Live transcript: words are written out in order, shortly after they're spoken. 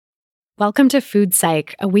Welcome to Food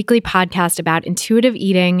Psych, a weekly podcast about intuitive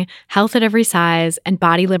eating, health at every size, and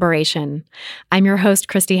body liberation. I'm your host,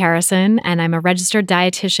 Christy Harrison, and I'm a registered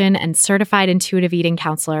dietitian and certified intuitive eating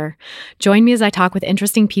counselor. Join me as I talk with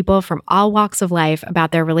interesting people from all walks of life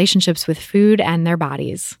about their relationships with food and their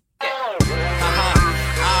bodies. I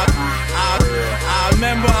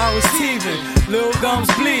remember I was teething, little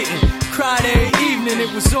gums bleeding, cried every evening,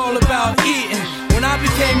 it was all about eating. When I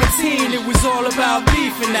became a teen, it was all about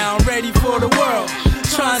beef, and now I'm ready for the world,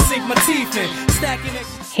 trying to sink my teeth in, stacking it.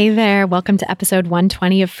 Hey there, welcome to episode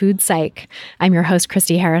 120 of Food Psych. I'm your host,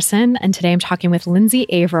 Christy Harrison, and today I'm talking with Lindsey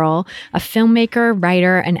Averill, a filmmaker,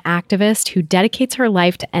 writer, and activist who dedicates her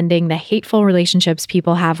life to ending the hateful relationships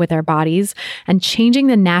people have with their bodies and changing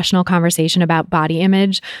the national conversation about body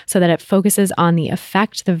image so that it focuses on the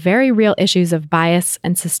effect the very real issues of bias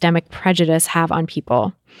and systemic prejudice have on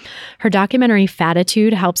people. Her documentary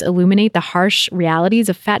Fattitude helps illuminate the harsh realities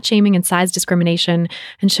of fat shaming and size discrimination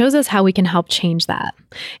and shows us how we can help change that.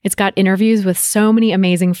 It's got interviews with so many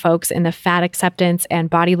amazing folks in the fat acceptance and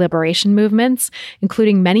body liberation movements,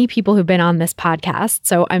 including many people who've been on this podcast.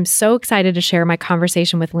 So I'm so excited to share my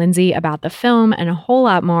conversation with Lindsey about the film and a whole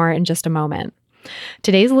lot more in just a moment.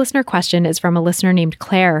 Today's listener question is from a listener named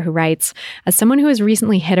Claire, who writes, as someone who has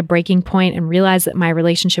recently hit a breaking point and realized that my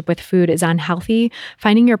relationship with food is unhealthy,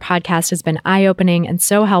 finding your podcast has been eye-opening and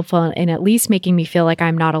so helpful in at least making me feel like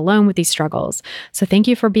I'm not alone with these struggles. So thank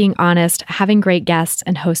you for being honest, having great guests,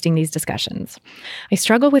 and hosting these discussions. I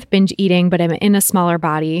struggle with binge eating, but I'm in a smaller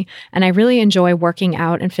body, and I really enjoy working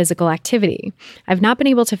out and physical activity. I've not been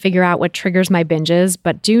able to figure out what triggers my binges,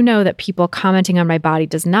 but do know that people commenting on my body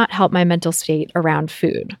does not help my mental state around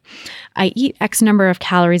food. I eat X number of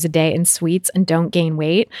calories a day in sweets and don't gain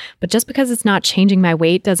weight, but just because it's not changing my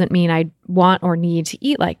weight doesn't mean I want or need to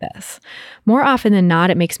eat like this. More often than not,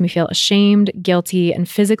 it makes me feel ashamed, guilty, and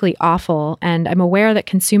physically awful, and I'm aware that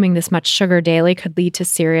consuming this much sugar daily could lead to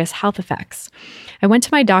serious health effects. I went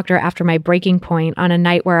to my doctor after my breaking point on a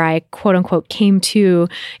night where I quote-unquote came to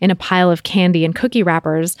in a pile of candy and cookie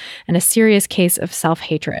wrappers and a serious case of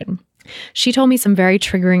self-hatred. She told me some very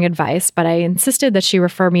triggering advice, but I insisted that she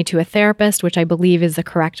refer me to a therapist, which I believe is the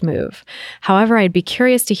correct move. However, I'd be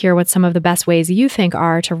curious to hear what some of the best ways you think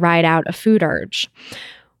are to ride out a food urge.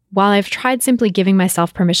 While I've tried simply giving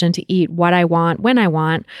myself permission to eat what I want when I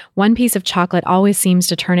want, one piece of chocolate always seems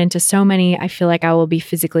to turn into so many I feel like I will be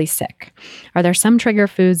physically sick. Are there some trigger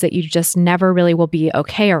foods that you just never really will be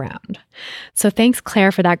okay around? So thanks,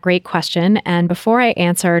 Claire, for that great question. And before I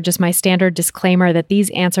answer, just my standard disclaimer that these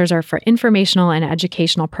answers are for informational and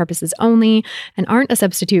educational purposes only and aren't a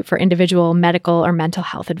substitute for individual medical or mental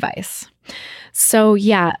health advice. So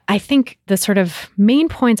yeah, I think the sort of main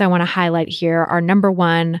points I want to highlight here are, number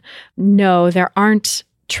one, no, there aren't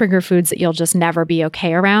trigger foods that you'll just never be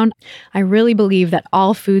okay around. I really believe that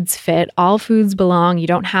all foods fit, all foods belong. You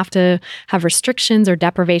don't have to have restrictions or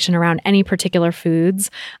deprivation around any particular foods.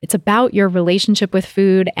 It's about your relationship with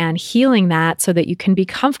food and healing that so that you can be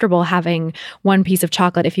comfortable having one piece of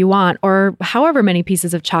chocolate if you want, or however many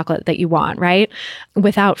pieces of chocolate that you want, right?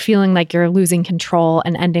 Without feeling like you're losing control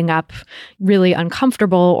and ending up really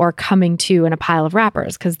uncomfortable or coming to in a pile of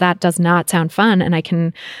wrappers, because that does not sound fun. And I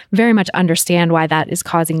can very much understand why that is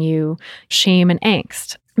causing you shame and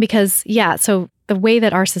angst. Because, yeah, so the way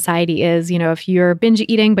that our society is, you know, if you're binge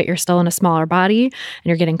eating, but you're still in a smaller body and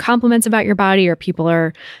you're getting compliments about your body, or people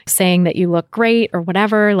are saying that you look great or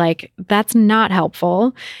whatever, like that's not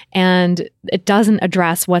helpful. And it doesn't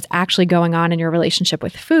address what's actually going on in your relationship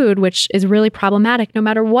with food, which is really problematic no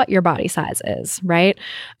matter what your body size is, right?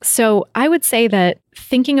 So I would say that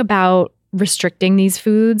thinking about restricting these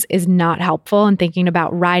foods is not helpful, and thinking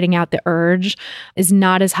about riding out the urge is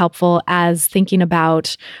not as helpful as thinking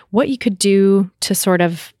about what you could do to sort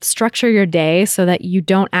of structure your day so that you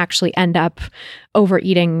don't actually end up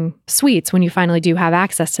overeating sweets when you finally do have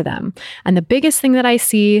access to them. And the biggest thing that I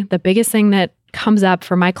see, the biggest thing that comes up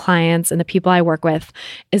for my clients and the people I work with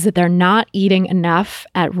is that they're not eating enough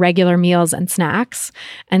at regular meals and snacks.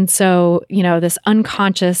 And so, you know, this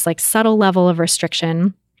unconscious, like subtle level of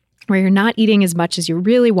restriction where you're not eating as much as you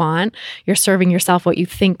really want. You're serving yourself what you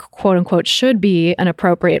think, quote unquote, should be an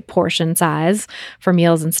appropriate portion size for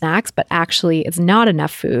meals and snacks, but actually it's not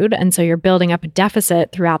enough food. And so you're building up a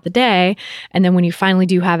deficit throughout the day. And then when you finally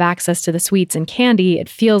do have access to the sweets and candy, it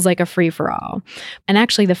feels like a free-for-all. And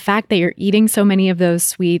actually the fact that you're eating so many of those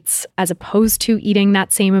sweets as opposed to eating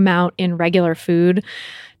that same amount in regular food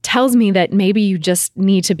tells me that maybe you just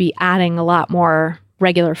need to be adding a lot more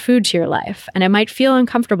regular food to your life. And it might feel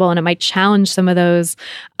uncomfortable and it might challenge some of those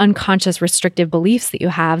unconscious restrictive beliefs that you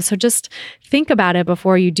have. So just think about it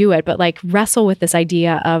before you do it, but like wrestle with this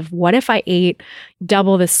idea of what if I ate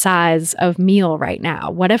double the size of meal right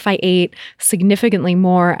now? What if I ate significantly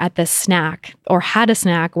more at this snack or had a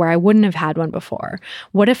snack where I wouldn't have had one before?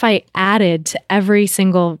 What if I added to every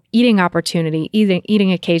single eating opportunity,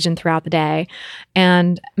 eating occasion throughout the day,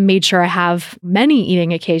 and made sure I have many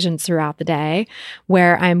eating occasions throughout the day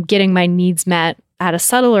where I'm getting my needs met at a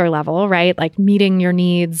subtler level, right? Like meeting your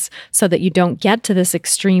needs so that you don't get to this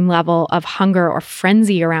extreme level of hunger or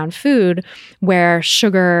frenzy around food where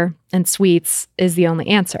sugar and sweets is the only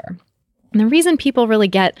answer. And the reason people really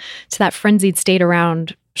get to that frenzied state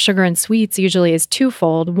around sugar and sweets usually is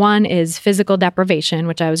twofold. One is physical deprivation,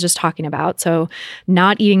 which I was just talking about. So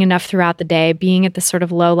not eating enough throughout the day, being at this sort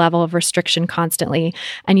of low level of restriction constantly.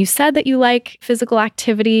 And you said that you like physical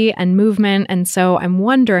activity and movement. And so I'm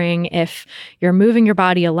wondering if you're moving your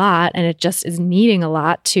body a lot and it just is needing a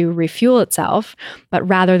lot to refuel itself, but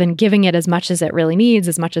rather than giving it as much as it really needs,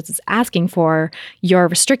 as much as it's asking for, you're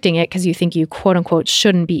restricting it because you think you quote unquote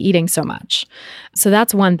shouldn't be eating so much. So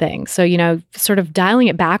that's one thing. So, sort of dialing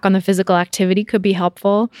it back on the physical activity could be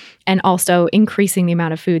helpful, and also increasing the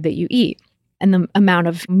amount of food that you eat and the amount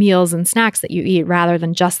of meals and snacks that you eat rather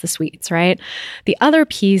than just the sweets, right? The other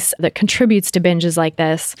piece that contributes to binges like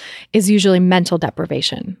this is usually mental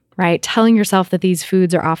deprivation, right? Telling yourself that these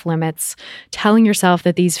foods are off limits, telling yourself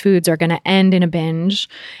that these foods are going to end in a binge.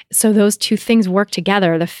 So those two things work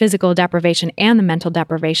together, the physical deprivation and the mental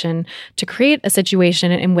deprivation, to create a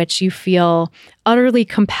situation in which you feel utterly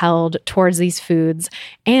compelled towards these foods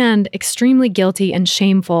and extremely guilty and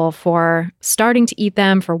shameful for starting to eat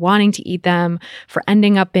them, for wanting to eat them, for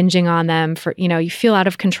ending up binging on them, for, you feel out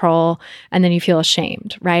of control and then you feel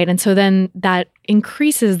ashamed, right? And so then that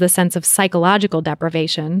increases the sense of psychological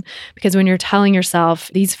deprivation, because when you're telling yourself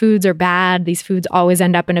these foods are bad, these foods always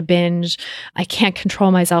end up in a binge, I can't control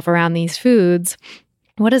myself around these foods,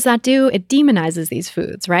 what does that do? It demonizes these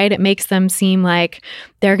foods, right? It makes them seem like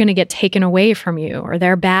they're going to get taken away from you, or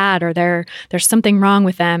they're bad, or there's something wrong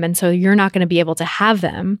with them. And so you're not going to be able to have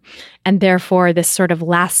them. And therefore, this sort of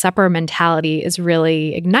Last Supper mentality is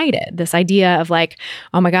really ignited. This idea of like,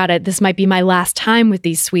 oh my God, this might be my last time with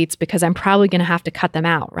these sweets because I'm probably going to have to cut them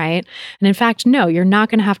out, right? And in fact, no, you're not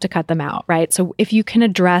going to have to cut them out, right? So if you can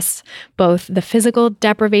address both the physical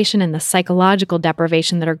deprivation and the psychological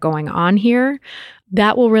deprivation that are going on here,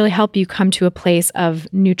 that will really help you come to a place of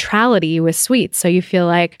neutrality with sweets. So you feel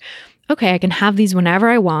like, okay, I can have these whenever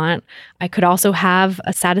I want. I could also have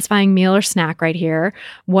a satisfying meal or snack right here.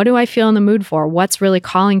 What do I feel in the mood for? What's really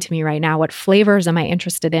calling to me right now? What flavors am I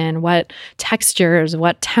interested in? What textures?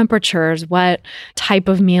 What temperatures? What type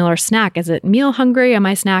of meal or snack? Is it meal hungry? Am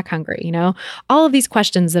I snack hungry? All of these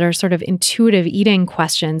questions that are sort of intuitive eating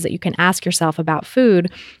questions that you can ask yourself about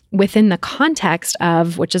food within the context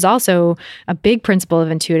of, which is also a big principle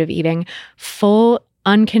of intuitive eating, full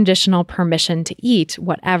unconditional permission to eat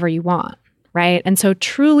whatever you want, right? And so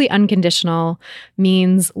truly unconditional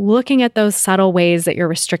means looking at those subtle ways that you're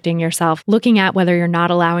restricting yourself, looking at whether you're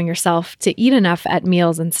not allowing yourself to eat enough at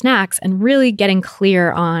meals and snacks, and really getting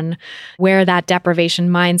clear on where that deprivation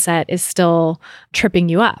mindset is still tripping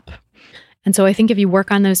you up. And so I think if you work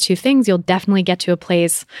on those two things, you'll definitely get to a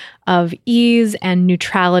place of ease and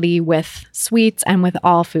neutrality with sweets and with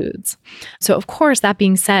all foods. So of course, that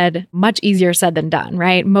being said, much easier said than done,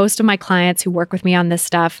 right? Most of my clients who work with me on this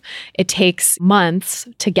stuff, it takes months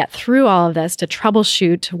to get through all of this, to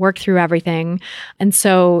troubleshoot, to work through everything. And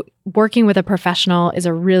so working with a professional is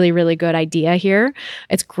a really, really good idea here.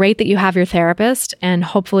 It's great that you have your therapist, and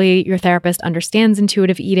hopefully your therapist understands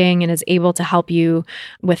intuitive eating and is able to help you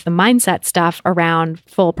with the mindset stuff around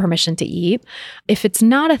full permission to eat. If it's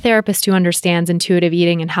not a therapist who understands intuitive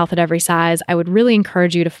eating and health at every size, I would really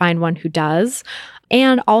encourage you to find one who does.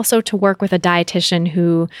 And also to work with a dietitian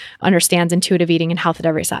who understands intuitive eating and health at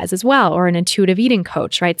every size as well, or an intuitive eating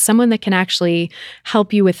coach, right? Someone that can actually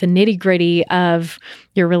help you with the nitty-gritty of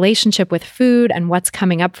your relationship with food and what's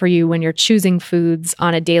coming up for you when you're choosing foods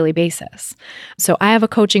on a daily basis. So I have a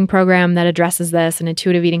coaching program that addresses this, an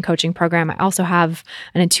intuitive eating coaching program. I also have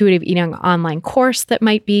an intuitive eating online course that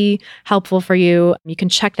might be helpful for you. You can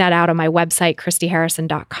check that out on my website,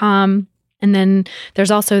 christyharrison.com. And then there's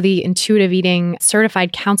also the Intuitive Eating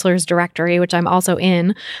Certified Counselors Directory, which I'm also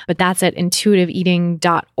in, but that's at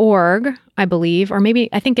intuitiveeating.org. I believe, or maybe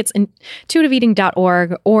I think it's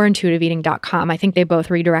intuitiveeating.org or intuitiveeating.com. I think they both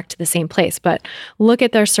redirect to the same place, but look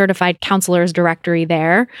at their certified counselors directory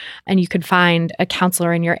there, and you could find a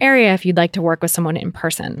counselor in your area if you'd like to work with someone in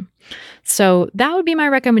person. So that would be my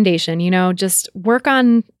recommendation, just work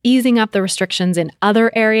on easing up the restrictions in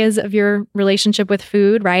other areas of your relationship with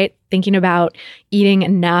food, right? Thinking about eating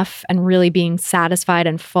enough and really being satisfied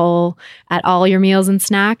and full at all your meals and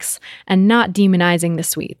snacks, and not demonizing the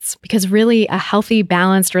sweets. Because really a healthy,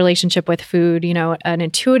 balanced relationship with food, an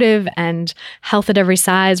intuitive and health at every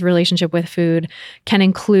size relationship with food can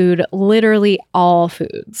include literally all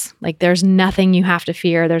foods. Like there's nothing you have to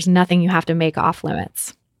fear. There's nothing you have to make off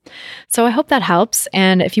limits. So I hope that helps.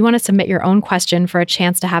 And if you want to submit your own question for a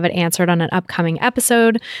chance to have it answered on an upcoming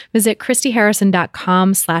episode, visit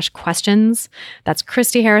christyharrison.com/questions. That's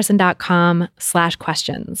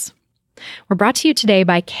christyharrison.com/questions. We're brought to you today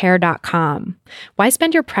by Care.com. Why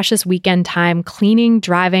spend your precious weekend time cleaning,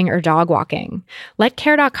 driving, or dog walking? Let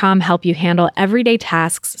Care.com help you handle everyday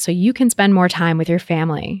tasks so you can spend more time with your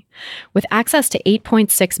family. With access to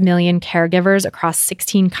 8.6 million caregivers across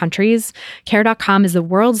 16 countries, Care.com is the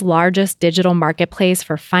world's largest digital marketplace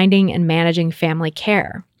for finding and managing family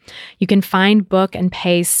care. You can find, book, and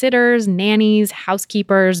pay sitters, nannies,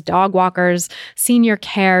 housekeepers, dog walkers, senior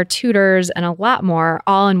care, tutors, and a lot more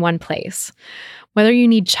all in one place. Whether you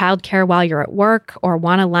need childcare while you're at work or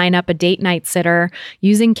want to line up a date night sitter,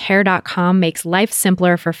 using Care.com makes life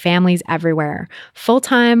simpler for families everywhere,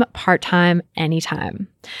 full-time, part-time, anytime.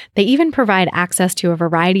 They even provide access to a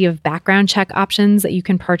variety of background check options that you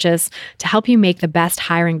can purchase to help you make the best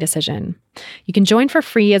hiring decision. You can join for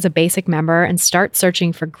free as a basic member and start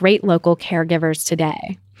searching for great local caregivers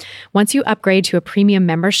today. Once you upgrade to a premium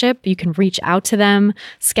membership, you can reach out to them,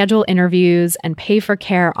 schedule interviews, and pay for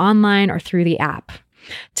care online or through the app.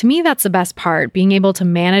 To me, that's the best part, being able to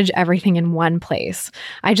manage everything in one place.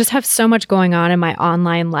 I just have so much going on in my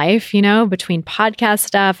online life, between podcast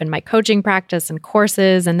stuff and my coaching practice and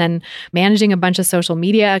courses, and then managing a bunch of social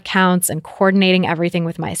media accounts and coordinating everything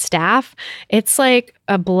with my staff. It's like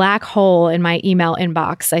a black hole in my email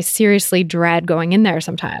inbox. I seriously dread going in there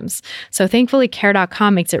sometimes. So thankfully,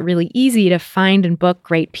 Care.com makes it really easy to find and book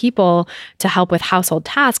great people to help with household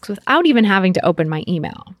tasks without even having to open my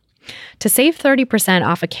email. To save 30%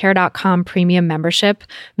 off a Care.com premium membership,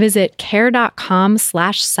 visit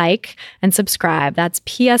care.com/psych and subscribe. That's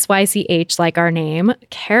PSYCH like our name,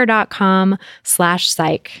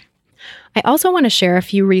 care.com/psych. I also want to share a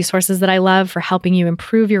few resources that I love for helping you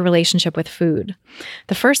improve your relationship with food.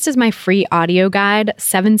 The first is my free audio guide,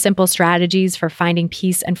 7 Simple Strategies for Finding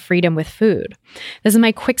Peace and Freedom with Food. This is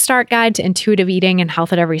my quick start guide to intuitive eating and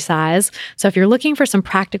health at every size. So if you're looking for some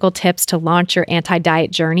practical tips to launch your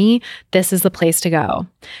anti-diet journey, this is the place to go.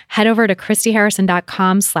 Head over to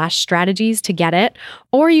christyharrison.com/strategies to get it,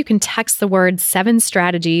 or you can text the word 7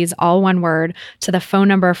 strategies, all one word, to the phone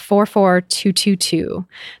number 44222.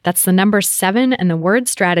 That's the number 7 and the word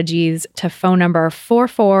strategies to phone number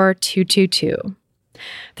 44222.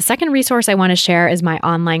 The second resource I want to share is my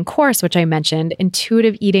online course, which I mentioned,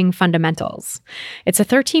 Intuitive Eating Fundamentals. It's a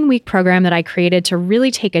 13-week program that I created to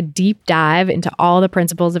really take a deep dive into all the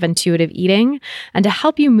principles of intuitive eating and to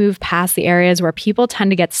help you move past the areas where people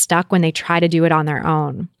tend to get stuck when they try to do it on their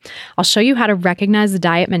own. I'll show you how to recognize the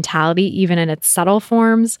diet mentality even in its subtle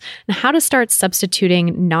forms and how to start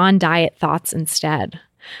substituting non-diet thoughts instead.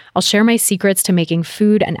 I'll share my secrets to making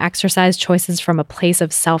food and exercise choices from a place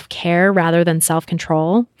of self-care rather than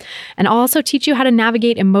self-control. And I'll also teach you how to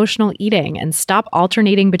navigate emotional eating and stop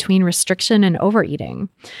alternating between restriction and overeating.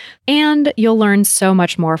 And you'll learn so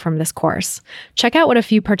much more from this course. Check out what a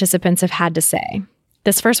few participants have had to say.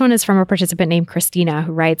 This first one is from a participant named Christina,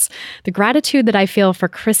 who writes, "The gratitude that I feel for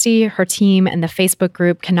Christy, her team, and the Facebook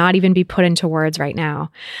group cannot even be put into words right now.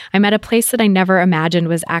 I'm at a place that I never imagined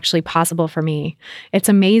was actually possible for me. It's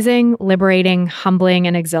amazing, liberating, humbling,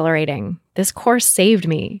 and exhilarating. This course saved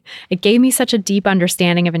me. It gave me such a deep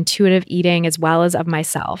understanding of intuitive eating as well as of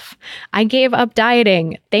myself. I gave up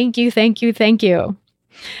dieting. Thank you, thank you, thank you."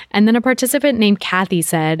 And then a participant named Kathy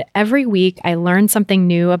said, "Every week I learn something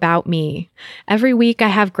new about me. Every week I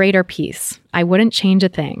have greater peace. I wouldn't change a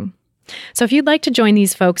thing." So if you'd like to join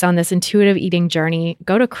these folks on this intuitive eating journey,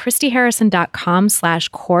 go to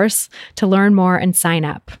christyharrison.com/course to learn more and sign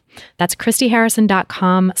up. That's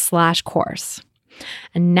christyharrison.com/course.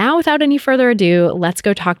 And now, without any further ado, let's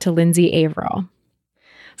go talk to Lindsey Averill.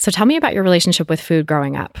 So tell me about your relationship with food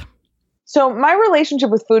growing up. So my relationship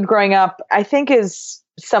with food growing up, I think, is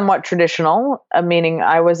somewhat traditional, meaning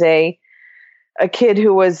I was a kid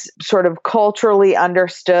who was sort of culturally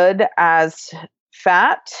understood as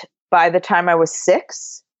fat by the time I was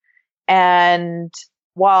 6. And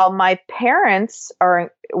while my parents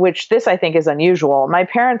are, which this I think is unusual, my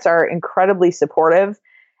parents are incredibly supportive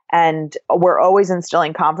and were always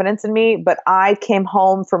instilling confidence in me. But I came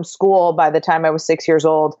home from school by the time I was 6 years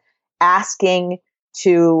old, asking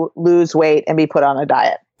to lose weight and be put on a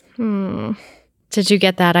diet. Did you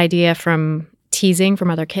get that idea from teasing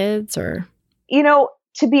from other kids or?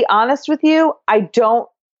 To be honest with you, I don't,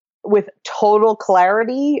 with total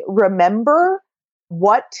clarity, remember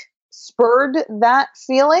what spurred that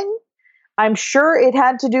feeling. I'm sure it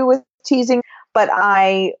had to do with teasing, but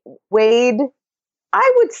I weighed,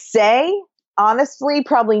 I would say, honestly,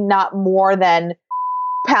 probably not more than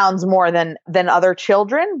pounds more than other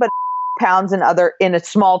children, but pounds in a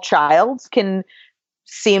small child can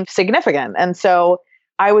seem significant. And so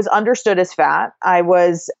I was understood as fat. I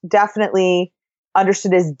was definitely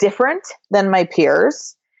understood as different than my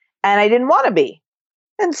peers, and I didn't want to be.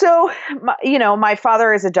 And so, my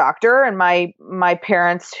father is a doctor, and my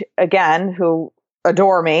parents, again, who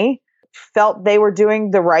adore me, felt they were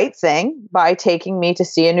doing the right thing by taking me to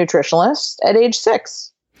see a nutritionist at age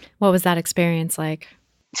 6. What was that experience like?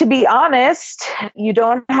 To be honest, you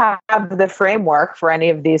don't have the framework for any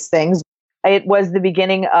of these things. It was the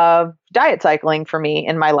beginning of diet cycling for me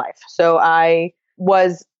in my life. So I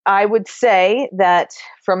would say that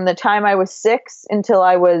from the time I was 6 until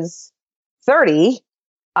I was 30,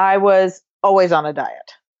 I was always on a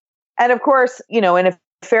diet. And of course, in a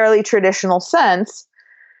fairly traditional sense,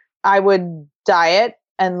 I would diet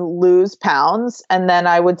and lose pounds, and then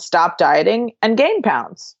I would stop dieting and gain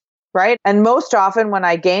pounds, right? And most often when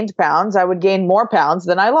I gained pounds, I would gain more pounds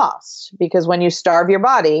than I lost, because when you starve your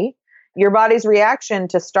body's reaction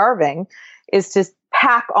to starving is to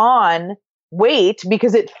pack on weight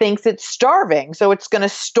because it thinks it's starving. So it's going to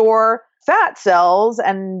store fat cells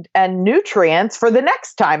and nutrients for the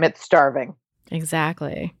next time it's starving.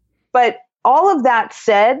 Exactly. But all of that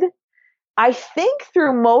said, I think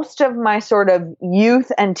through most of my sort of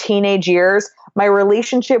youth and teenage years, my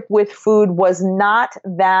relationship with food was not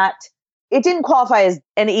that, it didn't qualify as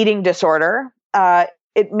an eating disorder.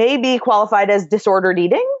 It may be qualified as disordered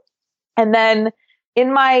eating. And then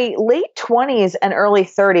in my late 20s and early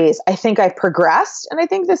 30s, I think I progressed. And I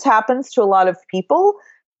think this happens to a lot of people,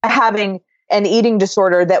 having an eating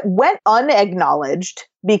disorder that went unacknowledged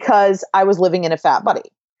because I was living in a fat body.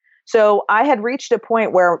 So I had reached a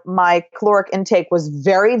point where my caloric intake was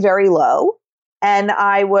very, very low, and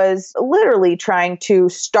I was literally trying to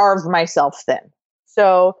starve myself thin.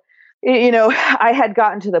 So, I had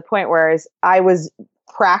gotten to the point where I was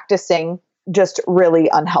practicing just really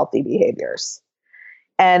unhealthy behaviors.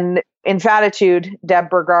 And in Fattitude, Deb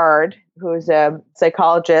Burgard, who is a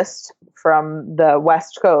psychologist from the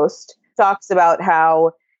West Coast, talks about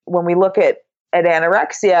how when we look at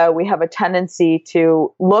anorexia, we have a tendency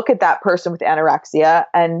to look at that person with anorexia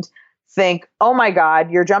and think, oh my God,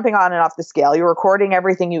 you're jumping on and off the scale. You're recording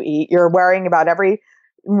everything you eat. You're worrying about every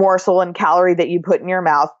morsel and calorie that you put in your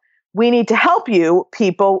mouth. We need to help you,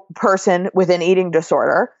 person with an eating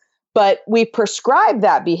disorder. But we prescribe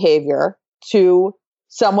that behavior to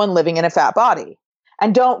someone living in a fat body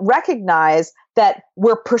and don't recognize that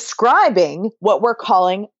we're prescribing what we're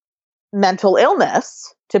calling mental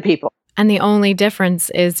illness to people. And the only difference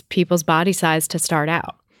is people's body size to start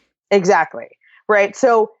out. Exactly. Right.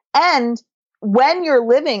 So, and when you're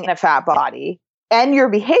living in a fat body and you're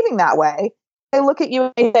behaving that way, they look at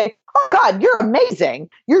you and say, oh God, you're amazing.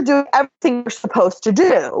 You're doing everything you're supposed to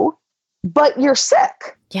do, but you're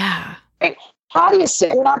sick. Yeah. Right? Body is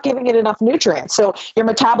sick. You're not giving it enough nutrients. So your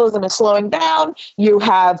metabolism is slowing down. You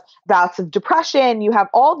have bouts of depression. You have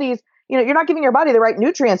all these, you're not giving your body the right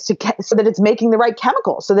nutrients so that it's making the right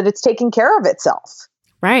chemicals, so that it's taking care of itself.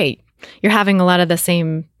 Right. You're having a lot of the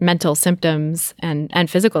same mental symptoms and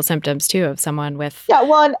physical symptoms too of someone with. Yeah.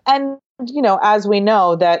 Well, and as we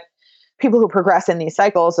know that people who progress in these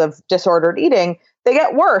cycles of disordered eating, they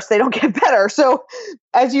get worse. They don't get better. So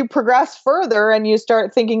as you progress further and you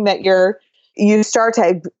start thinking that you start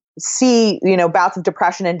to see, bouts of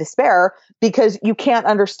depression and despair because you can't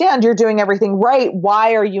understand you're doing everything right.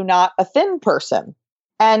 Why are you not a thin person?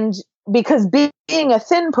 And because being a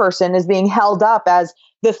thin person is being held up as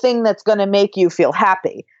the thing that's going to make you feel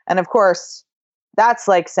happy. And of course, that's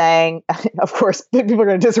like saying, of course, people are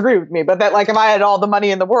going to disagree with me, but that like if I had all the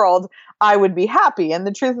money in the world, I would be happy. And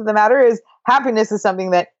the truth of the matter is happiness is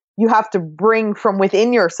something that you have to bring from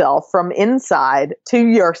within yourself, from inside to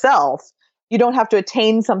yourself. You don't have to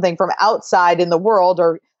attain something from outside in the world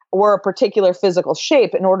or a particular physical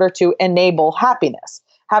shape in order to enable happiness.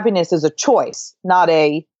 Happiness is a choice, not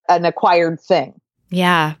an acquired thing.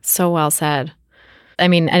 Yeah, so well said. I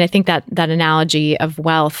mean, and I think that that analogy of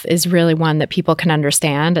wealth is really one that people can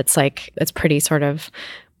understand. It's like, it's pretty sort of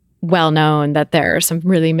well known that there are some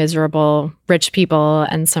really miserable rich people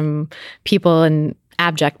and some people in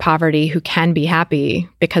abject poverty who can be happy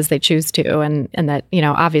because they choose to. And that, you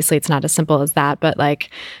know, obviously it's not as simple as that, but like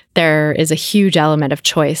there is a huge element of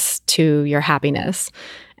choice to your happiness.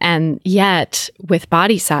 And yet with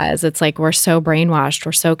body size, it's like we're so brainwashed,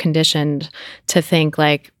 we're so conditioned to think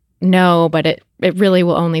like, no, but it really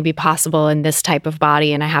will only be possible in this type of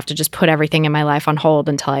body. And I have to just put everything in my life on hold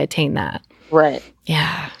until I attain that. Right.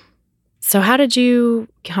 Yeah. So how did you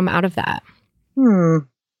come out of that?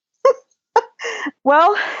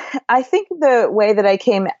 Well, I think the way that I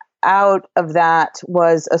came out of that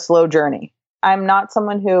was a slow journey. I'm not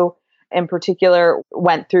someone who in particular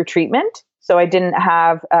went through treatment. So I didn't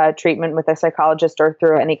have treatment with a psychologist or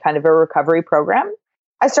through any kind of a recovery program.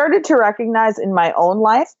 I started to recognize in my own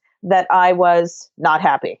life that I was not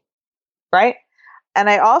happy, right?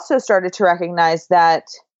 And I also started to recognize that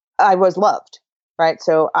I was loved, right?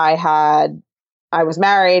 So I was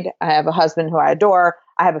married, I have a husband who I adore,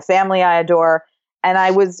 I have a family I adore, and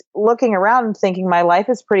I was looking around and thinking my life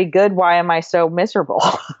is pretty good, why am I so miserable,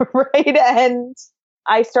 right? And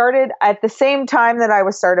I started at the same time that I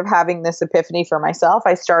was sort of having this epiphany for myself,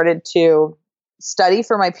 I started to study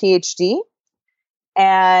for my Ph.D.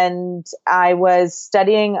 And I was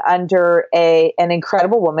studying under an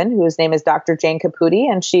incredible woman whose name is Dr. Jane Caputi,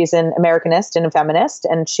 and she's an Americanist and a feminist.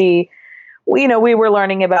 And we were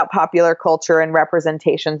learning about popular culture and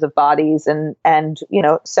representations of bodies and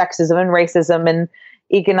sexism and racism and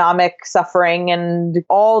economic suffering and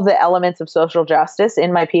all the elements of social justice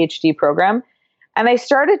in my PhD program. And I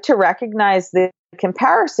started to recognize the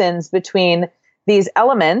comparisons between these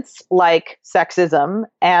elements like sexism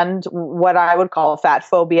and what I would call fat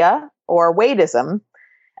phobia or weightism,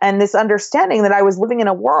 and this understanding that I was living in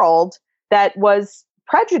a world that was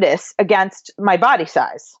prejudice against my body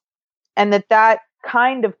size, and that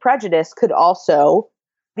kind of prejudice could also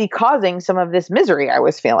be causing some of this misery I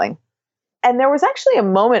was feeling. And there was actually a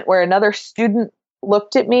moment where another student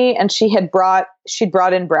looked at me and she'd brought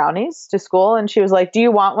in brownies to school, and she was like, "Do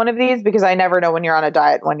you want one of these? Because I never know when you're on a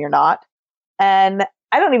diet and when you're not." And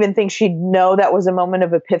I don't even think she'd know that was a moment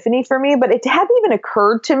of epiphany for me, but it hadn't even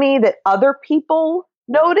occurred to me that other people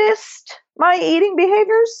noticed my eating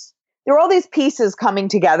behaviors. There were all these pieces coming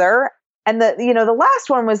together. And the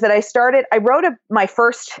last one was that I wrote my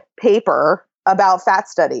first paper about fat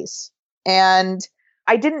studies. And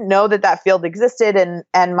I didn't know that field existed.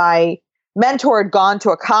 And my mentor had gone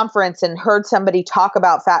to a conference and heard somebody talk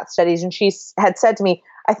about fat studies. And she had said to me,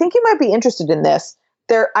 "I think you might be interested in this.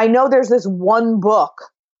 I know there's this one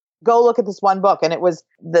book. Go look at this one book." And it was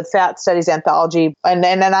the Fat Studies Anthology. And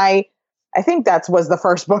then I think that was the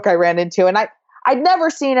first book I ran into. And I'd never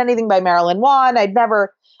seen anything by Marilyn Wan. I'd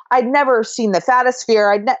never seen the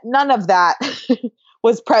Fattosphere. None of that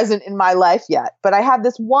was present in my life yet. But I had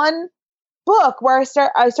this one book where I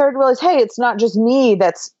started to realize, hey, it's not just me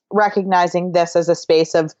that's recognizing this as a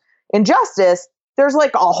space of injustice. There's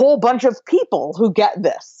like a whole bunch of people who get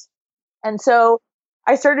this. And so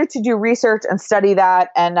I started to do research and study that.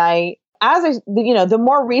 And the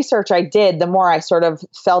more research I did, the more I sort of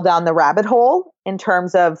fell down the rabbit hole in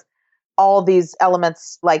terms of all these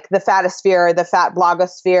elements like the Fattosphere, the fat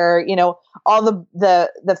blogosphere, all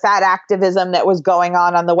the fat activism that was going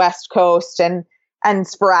on the West Coast and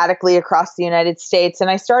sporadically across the United States. And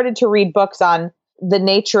I started to read books on the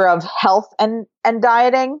nature of health and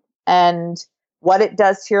dieting and what it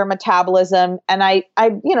does to your metabolism. And I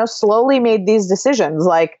slowly made these decisions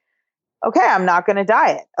like, okay, I'm not going to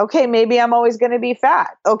diet. Okay, maybe I'm always going to be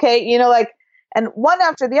fat. Okay, and one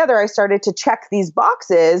after the other, I started to check these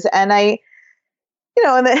boxes. And and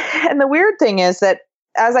the weird thing is that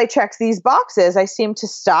as I checked these boxes, I seemed to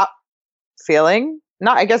stop feeling,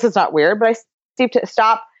 I guess it's not weird, but I seemed to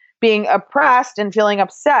stop being oppressed and feeling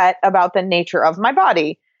upset about the nature of my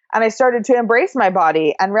body. And I started to embrace my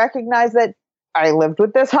body and recognize that I lived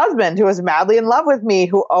with this husband who was madly in love with me,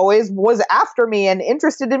 who always was after me and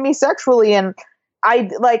interested in me sexually. And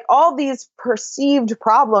all these perceived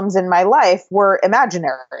problems in my life were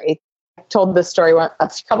imaginary. I told this story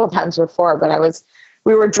a couple of times before, but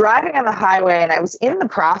we were driving on the highway and I was in the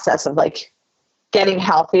process of getting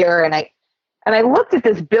healthier. And I looked at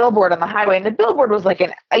this billboard on the highway, and the billboard was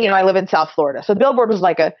I live in South Florida. So the billboard was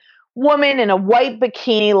like a woman in a white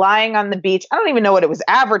bikini lying on the beach. I don't even know what it was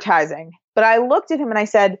advertising, but I looked at him and I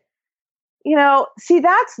said, see,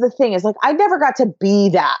 that's the thing is I never got to be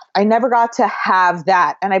that. I never got to have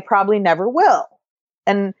that. And I probably never will.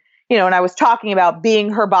 And, and I was talking about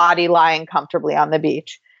being her body lying comfortably on the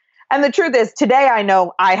beach. And the truth is, today I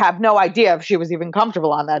know I have no idea if she was even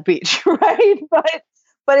comfortable on that beach, right?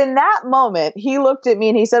 But in that moment, he looked at me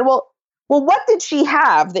and he said, well, what did she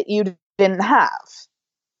have that you didn't have?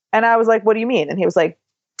 And I was like, what do you mean? And he was like,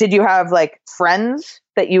 did you have like friends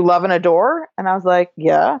that you love and adore? And I was like,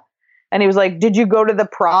 yeah. And he was like, did you go to the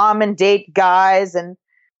prom and date guys and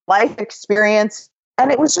life experience?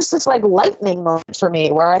 And it was just this like lightning moment for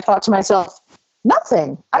me where I thought to myself,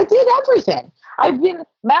 nothing. I did everything. I've been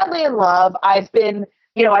madly in love. I've been,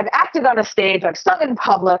 I've acted on a stage. I've sung in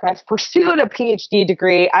public. I've pursued a PhD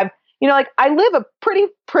degree. I live a pretty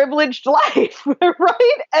privileged life,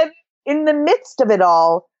 right? And in the midst of it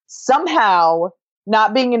all, somehow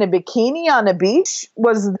not being in a bikini on a beach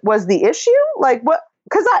was the issue. Like what?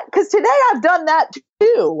 Because today I've done that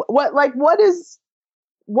too. What is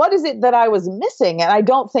it that I was missing? And I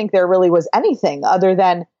don't think there really was anything other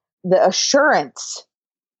than the assurance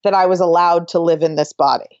that I was allowed to live in this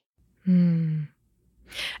body.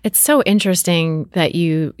 It's so interesting that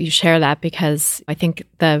you share that, because I think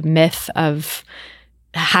the myth of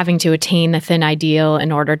having to attain the thin ideal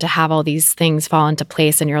in order to have all these things fall into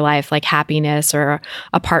place in your life, like happiness or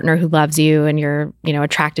a partner who loves you and you're,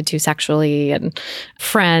 attracted to sexually, and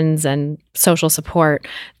friends and social support.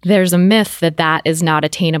 There's a myth that is not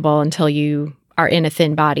attainable until you are in a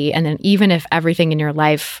thin body. And then even if everything in your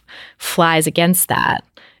life flies against that,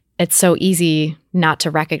 it's so easy not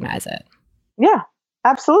to recognize it. Yeah,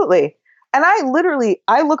 absolutely. And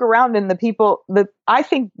I look around in the people that I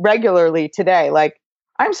think regularly today, like,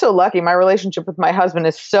 I'm so lucky. My relationship with my husband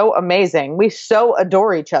is so amazing. We so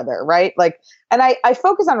adore each other, right? And I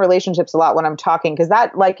focus on relationships a lot when I'm talking, because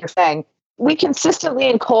that, like you're saying, we consistently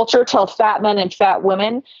in culture tell fat men and fat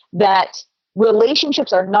women that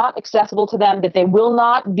relationships are not accessible to them, that they will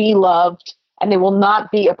not be loved, and they will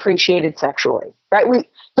not be appreciated sexually, right?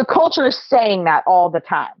 The culture is saying that all the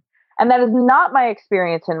time. And that is not my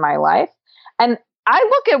experience in my life. And I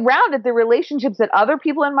look around at the relationships that other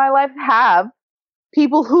people in my life have,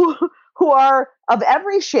 people who are of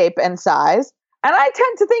every shape and size. And I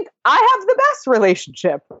tend to think I have the best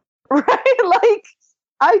relationship, right? Like,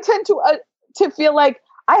 I tend to feel like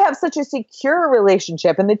I have such a secure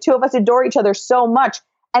relationship, and the two of us adore each other so much.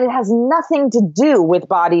 And it has nothing to do with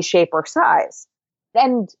body shape or size.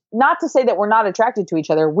 And not to say that we're not attracted to each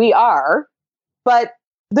other, we are. But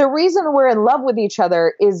the reason we're in love with each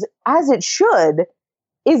other is, as it should,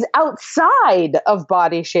 is outside of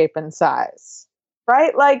body shape and size.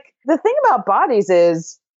 Right? Like, the thing about bodies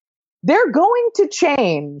is they're going to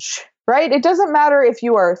change, right? It doesn't matter if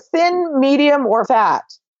you are thin, medium, or fat,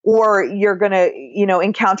 or you're going to,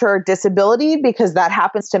 encounter a disability, because that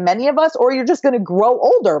happens to many of us, or you're just going to grow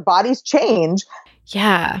older. Bodies change.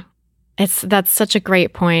 Yeah. That's such a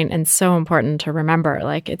great point, and so important to remember.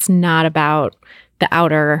 Like, it's not about the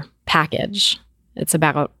outer package. It's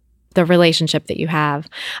about the relationship that you have.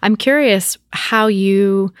 I'm curious how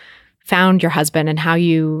you found your husband and how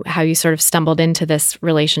you sort of stumbled into this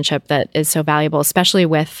relationship that is so valuable, especially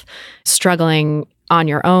with struggling on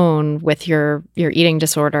your own with your eating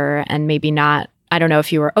disorder, and maybe not, I don't know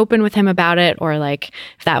if you were open with him about it, or like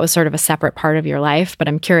if that was sort of a separate part of your life, but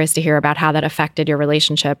I'm curious to hear about how that affected your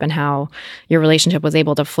relationship and how your relationship was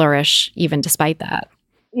able to flourish even despite that.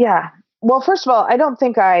 Yeah. Well, first of all, I don't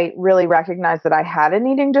think I really recognized that I had an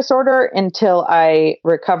eating disorder until I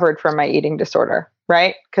recovered from my eating disorder,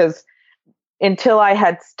 right? Because until I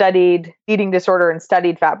had studied eating disorder and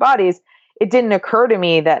studied fat bodies, it didn't occur to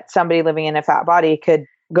me that somebody living in a fat body could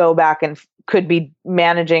go back and could be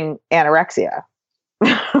managing anorexia,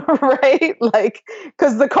 right? Like,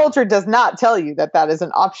 because the culture does not tell you that that is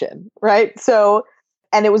an option, right? So,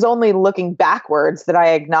 and it was only looking backwards that I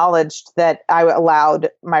acknowledged that I allowed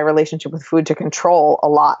my relationship with food to control a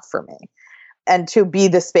lot for me, and to be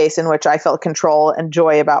the space in which I felt control and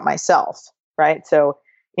joy about myself, right? So,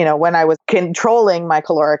 when I was controlling my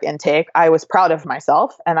caloric intake, I was proud of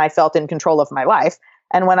myself and I felt in control of my life.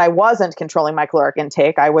 And when I wasn't controlling my caloric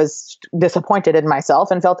intake, I was disappointed in myself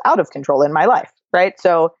and felt out of control in my life, right?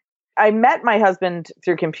 So I met my husband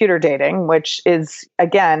through computer dating, which is,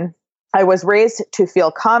 again, I was raised to feel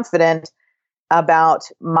confident about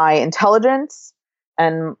my intelligence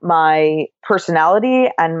and my personality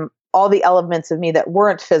and all the elements of me that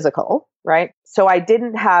weren't physical, right? So I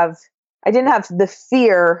didn't have the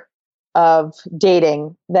fear of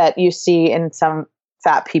dating that you see in some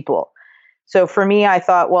fat people. So for me, I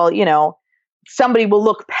thought, well, somebody will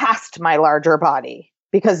look past my larger body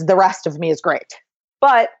because the rest of me is great.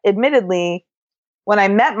 But admittedly, when I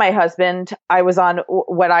met my husband, I was on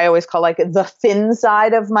what I always call like the thin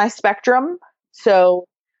side of my spectrum. So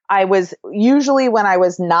I was usually, when I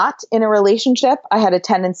was not in a relationship, I had a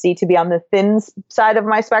tendency to be on the thin side of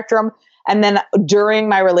my spectrum. And then during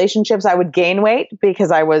my relationships, I would gain weight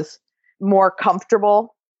because I was more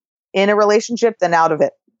comfortable in a relationship than out of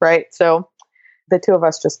it. Right. So the two of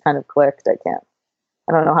us just kind of clicked. I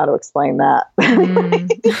don't know how to explain that.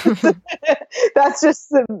 That's just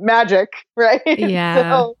the magic, right?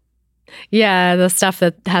 Yeah. So, yeah. The stuff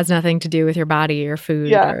that has nothing to do with your body or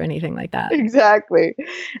food or anything like that. Exactly.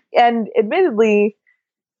 And admittedly,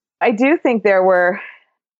 I do think there were,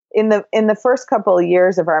 in the first couple of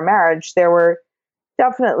years of our marriage, there were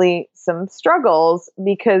definitely some struggles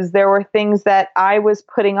because there were things that I was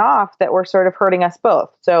putting off that were sort of hurting us both.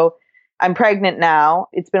 So I'm pregnant now.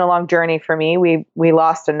 It's been a long journey for me. We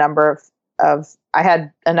lost a number I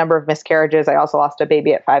had a number of miscarriages. I also lost a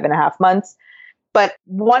baby at 5.5 months. But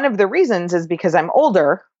one of the reasons is because I'm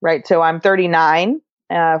older, right? So I'm 39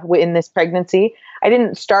 in this pregnancy. I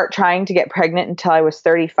didn't start trying to get pregnant until I was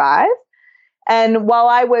 35. And while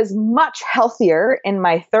I was much healthier in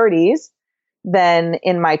my 30s than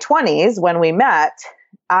in my 20s when we met,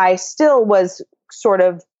 I still was sort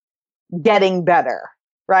of getting better,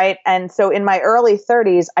 right? And so in my early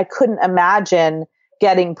 30s, I couldn't imagine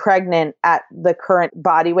getting pregnant at the current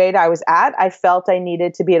body weight I was at. I felt I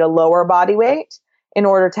needed to be at a lower body weight in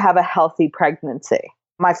order to have a healthy pregnancy.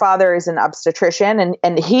 My father is an obstetrician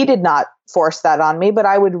and he did not force that on me, but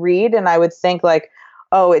I would read and I would think like,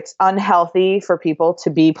 oh, it's unhealthy for people to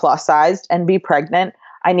be plus sized and be pregnant.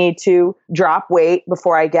 I need to drop weight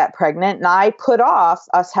before I get pregnant. And I put off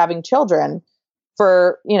us having children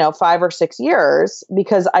for, 5 or 6 years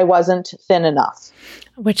because I wasn't thin enough.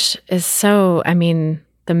 Which is so,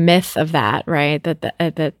 the myth of that, right?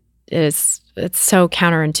 That is, it's so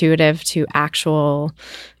counterintuitive to actual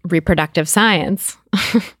reproductive science.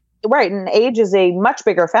 Right. And age is a much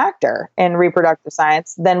bigger factor in reproductive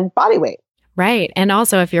science than body weight. Right. And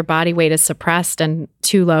also, if your body weight is suppressed and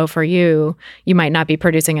too low for you, you might not be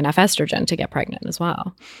producing enough estrogen to get pregnant as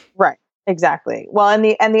well. Right. Exactly. Well,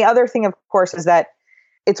 and the other thing, of course, is that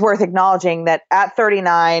it's worth acknowledging that at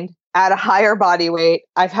 39, at a higher body weight,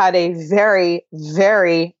 I've had a very,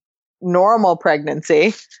 very normal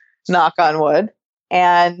pregnancy, knock on wood.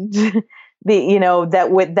 And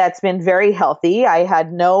that's been very healthy. I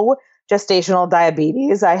had no gestational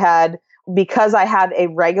diabetes. Because I had a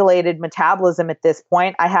regulated metabolism at this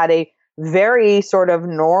point, I had a very sort of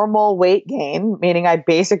normal weight gain, meaning I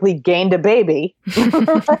basically gained a baby,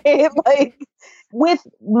 right? Like with,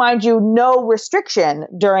 mind you, no restriction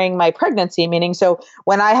during my pregnancy, meaning so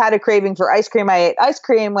when I had a craving for ice cream, I ate ice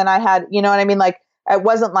cream. When I had, you know what I mean? Like it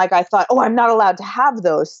wasn't like I thought, oh, I'm not allowed to have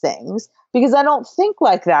those things because I don't think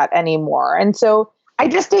like that anymore. And so I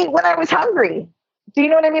just ate when I was hungry. Do you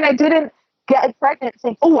know what I mean? I didn't get pregnant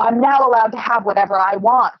saying, oh, I'm now allowed to have whatever I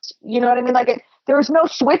want. You know what I mean? Like there was no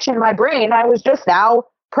switch in my brain. I was just now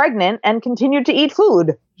pregnant and continued to eat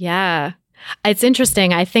food. Yeah. It's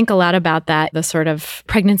interesting. I think a lot about that, the sort of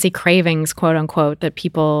pregnancy cravings, quote unquote, that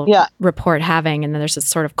people report having. And then there's this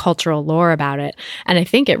sort of cultural lore about it. And I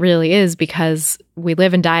think it really is because we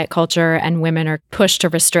live in diet culture and women are pushed to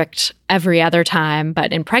restrict every other time.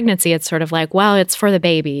 But in pregnancy, it's sort of like, well, it's for the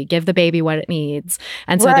baby. Give the baby what it needs.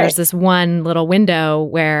 And so there's this one little window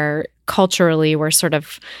where culturally we're sort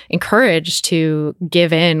of encouraged to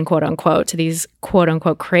give in, quote unquote, to these quote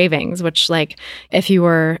unquote cravings, which like if you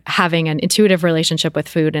were having an intuitive relationship with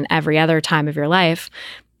food in every other time of your life,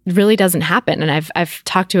 really doesn't happen. And I've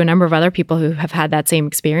talked to a number of other people who have had that same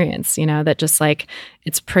experience, that just like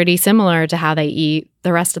it's pretty similar to how they eat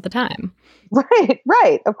the rest of the time.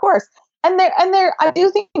 Right, of course. And there I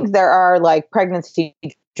do think there are like pregnancy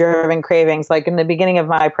driven cravings. Like in the beginning of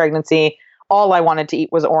my pregnancy, all I wanted to eat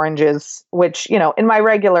was oranges, which, in my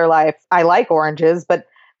regular life, I like oranges, but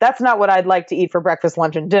that's not what I'd like to eat for breakfast,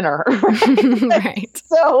 lunch, and dinner. Right? Right.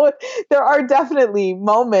 So there are definitely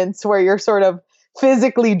moments where you're sort of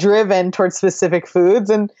physically driven towards specific foods.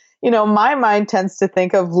 And, my mind tends to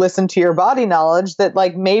think of listen to your body knowledge that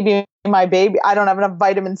like maybe my baby, I don't have enough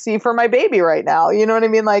vitamin C for my baby right now. You know what I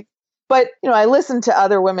mean? Like, but, I listen to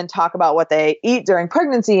other women talk about what they eat during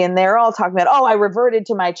pregnancy and they're all talking about, oh, I reverted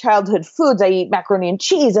to my childhood foods. I eat macaroni and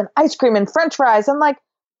cheese and ice cream and French fries. I'm like,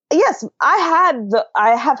 yes,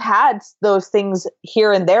 I have had those things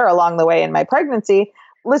here and there along the way in my pregnancy.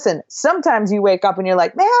 Listen, sometimes you wake up and you're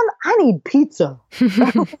like, man, I need pizza,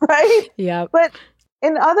 right? Yeah. But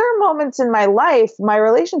in other moments in my life, my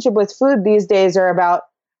relationship with food these days are about,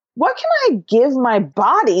 what can I give my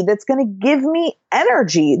body that's going to give me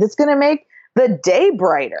energy, that's going to make the day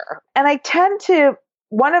brighter? And I tend to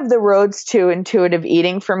one of the roads to intuitive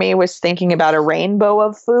eating for me was thinking about a rainbow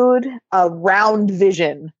of food, a round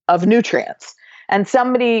vision of nutrients. And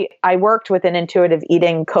I worked with an intuitive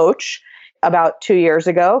eating coach about 2 years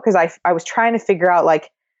ago because I was trying to figure out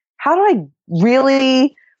like, how do I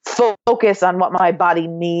really focus on what my body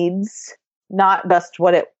needs, not just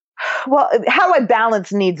how do I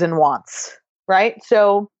balance needs and wants, right?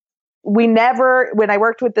 So when I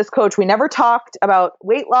worked with this coach, we never talked about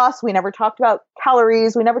weight loss. We never talked about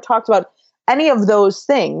calories. We never talked about any of those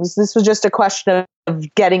things. This was just a question of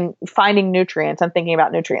finding nutrients and thinking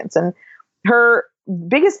about nutrients. And her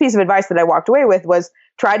biggest piece of advice that I walked away with was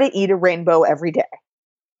try to eat a rainbow every day.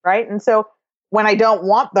 Right. And so when I don't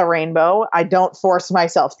want the rainbow, I don't force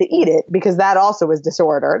myself to eat it because that also is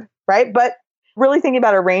disordered. Right. But really thinking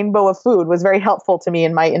about a rainbow of food was very helpful to me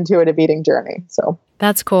in my intuitive eating journey. So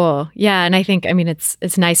that's cool. Yeah. And I think,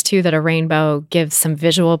 it's nice too that a rainbow gives some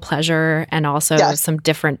visual pleasure and also some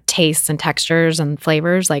different tastes and textures and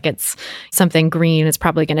flavors. Like it's something green is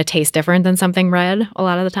probably going to taste different than something red a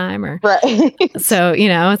lot of the time. Right. So,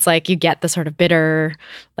 it's like you get the sort of bitter,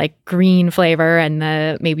 like green flavor and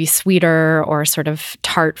the maybe sweeter or sort of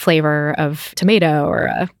tart flavor of tomato or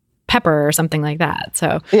a pepper or something like that.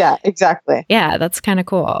 So yeah, exactly. Yeah, that's kind of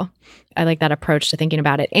cool. I like that approach to thinking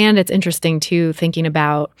about it. And it's interesting too, thinking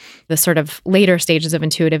about the sort of later stages of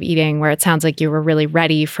intuitive eating where it sounds like you were really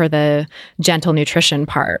ready for the gentle nutrition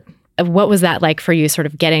part. What was that like for you sort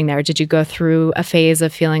of getting there? Did you go through a phase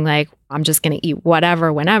of feeling like I'm just going to eat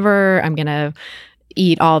whatever, whenever, I'm going to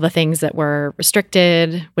eat all the things that were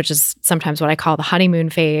restricted, which is sometimes what I call the honeymoon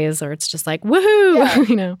phase, or it's just like,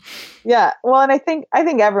 woohoo, Yeah. Well, and I think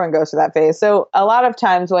everyone goes through that phase. So a lot of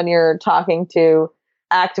times when you're talking to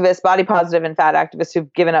activists, body positive and fat activists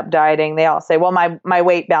who've given up dieting, they all say, well, my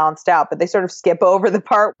weight balanced out, but they sort of skip over the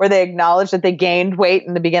part where they acknowledge that they gained weight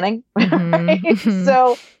in the beginning. Mm-hmm. Right? Mm-hmm.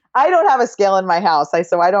 So I don't have a scale in my house.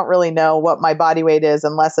 So I don't really know what my body weight is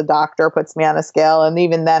unless a doctor puts me on a scale. And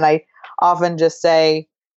even then I often just say,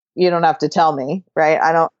 you don't have to tell me, right?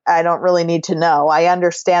 I don't really need to know. I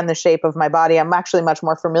understand the shape of my body. I'm actually much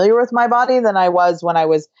more familiar with my body than I was when I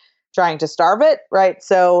was trying to starve it, right?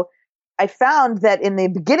 So I found that in the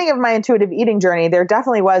beginning of my intuitive eating journey, there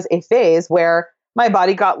definitely was a phase where my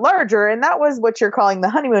body got larger. And that was what you're calling the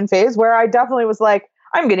honeymoon phase, where I definitely was like,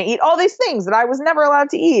 I'm going to eat all these things that I was never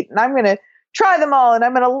allowed to eat. And I'm going to try them all and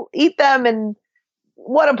I'm going to eat them. And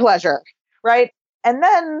what a pleasure, right? And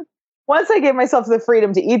then once I gave myself the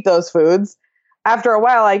freedom to eat those foods, after a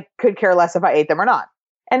while, I could care less if I ate them or not.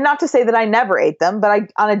 And not to say that I never ate them,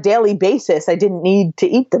 but on a daily basis, I didn't need to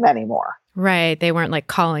eat them anymore. Right. They weren't like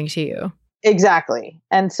calling to you. Exactly.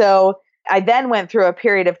 And so I then went through a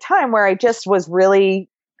period of time where I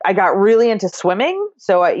got really into swimming.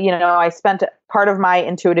 So, I spent part of my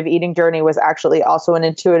intuitive eating journey was actually also an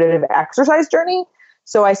intuitive exercise journey.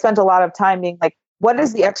 So I spent a lot of time being like, what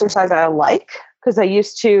is the exercise I like? Because I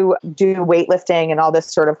used to do weightlifting and all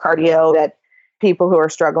this sort of cardio that people who are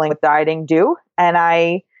struggling with dieting do. And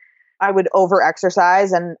I would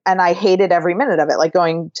over-exercise and I hated every minute of it. Like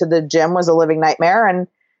going to the gym was a living nightmare. And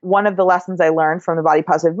one of the lessons I learned from the body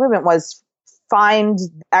positive movement was find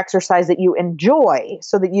exercise that you enjoy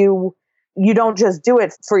so that you don't just do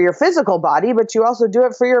it for your physical body, but you also do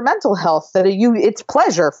it for your mental health, that it's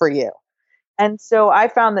pleasure for you. And so I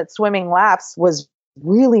found that swimming laps was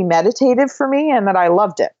really meditative for me and that I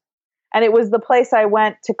loved it. And it was the place I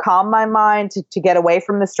went to calm my mind, to get away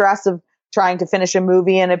from the stress of trying to finish a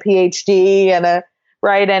movie and a PhD and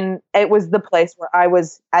it was the place where I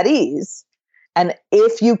was at ease. And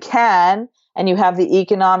if you can, and you have the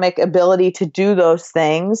economic ability to do those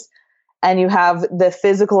things, and you have the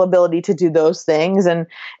physical ability to do those things, and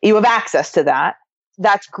you have access to that,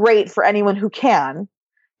 that's great for anyone who can.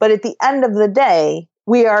 But at the end of the day,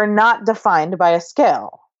 we are not defined by a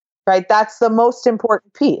scale, right? That's the most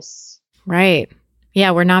important piece. Right.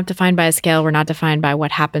 Yeah, we're not defined by a scale. We're not defined by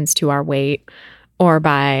what happens to our weight or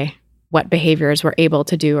by what behaviors we're able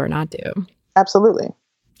to do or not do. Absolutely.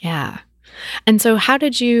 Yeah. And so how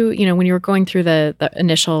did you, when you were going through the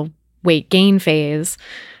initial weight gain phase,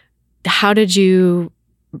 how did you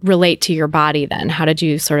relate to your body then? How did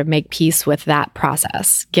you sort of make peace with that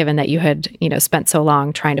process, given that you had, spent so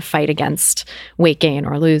long trying to fight against weight gain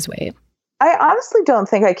or lose weight? I honestly don't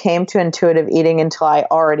think I came to intuitive eating until I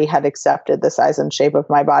already had accepted the size and shape of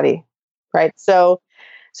my body, right? So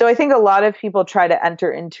I think a lot of people try to enter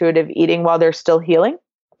intuitive eating while they're still healing,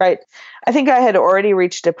 right? I think I had already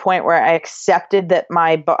reached a point where I accepted that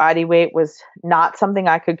my body weight was not something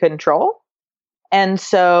I could control. And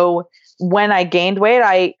so when I gained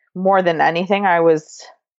weight, more than anything, I was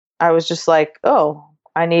just like, oh,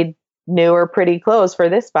 I need new or pretty clothes for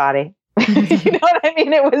this body. You know what I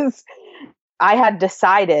mean? I had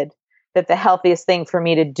decided that the healthiest thing for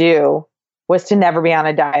me to do was to never be on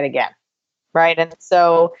a diet again. Right. And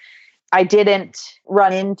so I didn't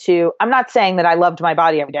run into, I'm not saying that I loved my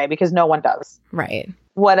body every day because no one does. Right.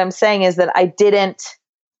 What I'm saying is that I didn't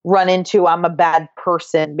run into, I'm a bad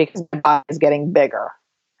person because my body is getting bigger.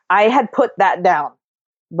 I had put that down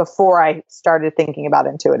before I started thinking about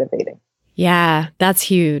intuitive eating. Yeah, that's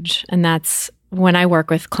huge. And that's when I work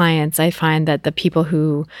with clients, I find that the people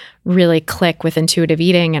who really click with intuitive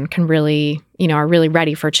eating and can really, are really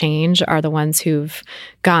ready for change are the ones who've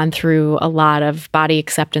gone through a lot of body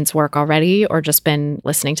acceptance work already, or just been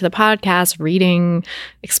listening to the podcast, reading,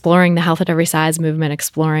 exploring the Health at Every Size movement,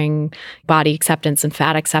 exploring body acceptance and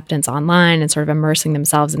fat acceptance online, and sort of immersing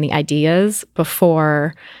themselves in the ideas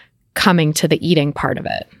before coming to the eating part of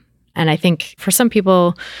it. And I think for some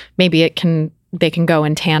people, maybe they can go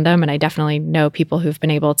in tandem. And I definitely know people who've been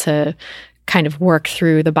able to kind of work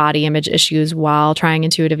through the body image issues while trying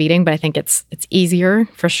intuitive eating. But I think it's easier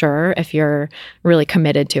for sure if you're really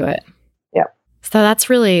committed to it. Yeah. So that's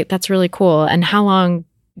really cool. And how long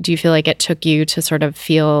do you feel like it took you to sort of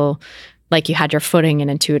feel like you had your footing in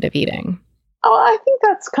intuitive eating? Oh, I think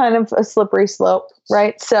that's kind of a slippery slope,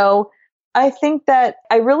 right? So I think that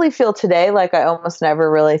I really feel today like I almost never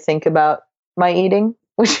really think about my eating,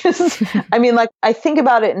 which is, I think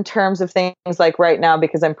about it in terms of things like right now,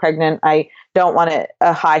 because I'm pregnant, I don't want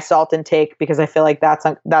a high salt intake because I feel like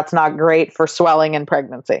that's not great for swelling in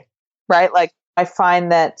pregnancy, right? Like I find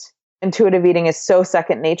that intuitive eating is so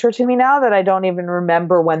second nature to me now that I don't even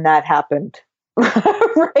remember when that happened,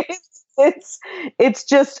 right? It's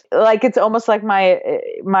just like, it's almost like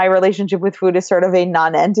my relationship with food is sort of a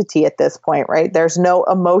non-entity at this point, right? There's no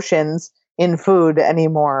emotions in food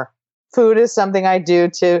anymore. Food is something I do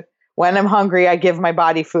to, when I'm hungry, I give my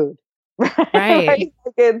body food. Right.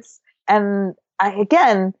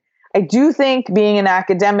 I do think being an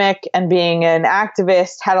academic and being an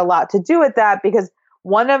activist had a lot to do with that, because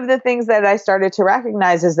one of the things that I started to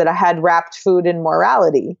recognize is that I had wrapped food in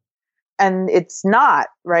morality. And it's not,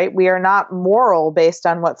 right? We are not moral based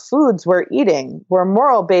on what foods we're eating. We're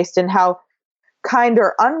moral based in how kind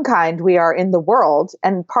or unkind we are in the world.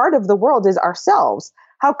 And part of the world is ourselves.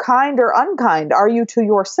 How kind or unkind are you to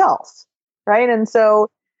yourself, right? And so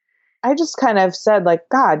I just kind of said, like,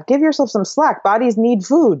 God, give yourself some slack. Bodies need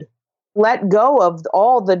food. Let go of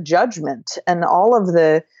all the judgment and all of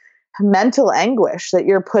the mental anguish that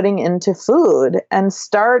you're putting into food, and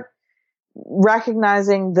start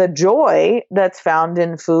recognizing the joy that's found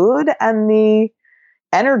in food and the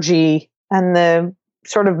energy and the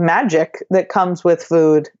sort of magic that comes with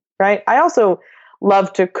food, right? I also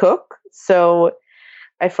love to cook. So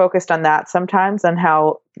I focused on that sometimes, on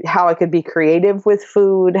how I could be creative with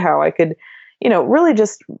food, how I could, really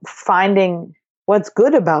just finding what's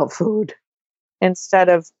good about food instead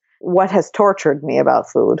of what has tortured me about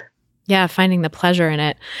food. Yeah, finding the pleasure in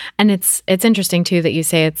it. And it's interesting too that you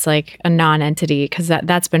say it's like a non-entity, because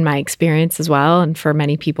that's been my experience as well. And for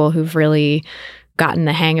many people who've really gotten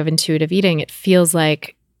the hang of intuitive eating, it feels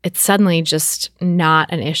like it's suddenly just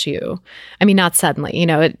not an issue. I mean, not suddenly,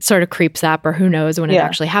 it sort of creeps up, or who knows when it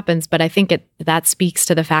actually happens. But I think that speaks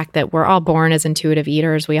to the fact that we're all born as intuitive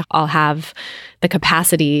eaters. We all have the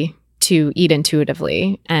capacity to eat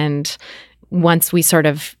intuitively. And once we sort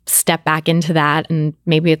of step back into that, and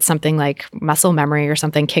maybe it's something like muscle memory or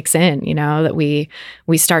something kicks in, that we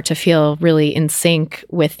start to feel really in sync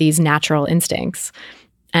with these natural instincts,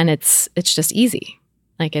 and it's just easy.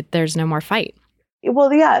 Like there's no more fight.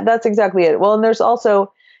 Well, yeah, that's exactly it. Well, and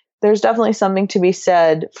there's definitely something to be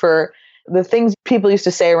said for the things people used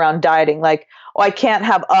to say around dieting, like, oh, I can't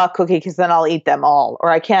have a cookie because then I'll eat them all,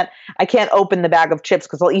 or I can't open the bag of chips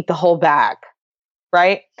because I'll eat the whole bag,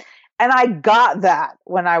 right? And I got that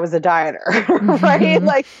when I was a dieter, right? Mm-hmm.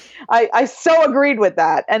 Like I so agreed with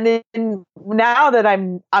that. And then now that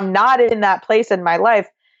I'm not in that place in my life,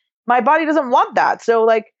 my body doesn't want that. So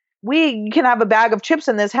like we can have a bag of chips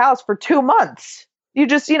in this house for 2 months. You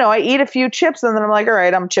just, I eat a few chips and then I'm like, all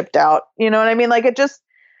right, I'm chipped out. You know what I mean? Like it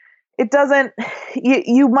doesn't,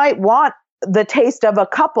 you might want the taste of a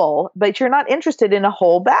couple, but you're not interested in a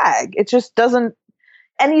whole bag. It just doesn't,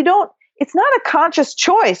 and it's not a conscious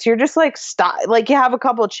choice. You're just like, stop, like you have a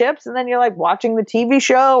couple of chips and then you're like watching the TV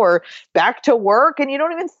show or back to work and you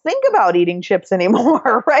don't even think about eating chips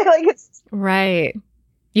anymore, right? Like it's right.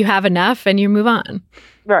 You have enough and you move on.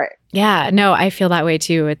 Right. Yeah, no, I feel that way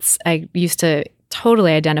too. I used to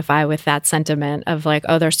totally identify with that sentiment of like,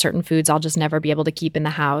 oh, there's certain foods I'll just never be able to keep in the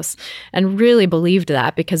house, and really believed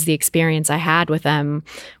that because the experience I had with them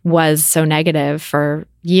was so negative for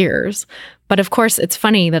years. But of course, it's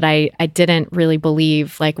funny that I didn't really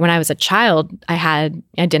believe, like when I was a child, I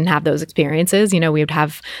didn't have those experiences. We would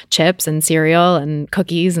have chips and cereal and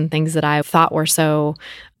cookies and things that I thought were so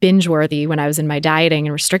binge worthy when I was in my dieting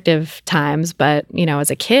and restrictive times. But,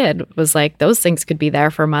 as a kid, it was like those things could be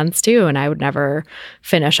there for months too. And I would never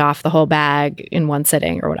finish off the whole bag in one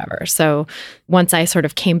sitting or whatever. So once I sort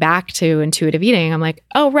of came back to intuitive eating, I'm like,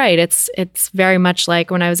 oh, right. It's very much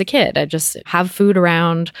like when I was a kid. I just have food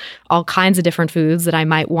around, all kinds of different foods that I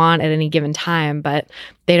might want at any given time, but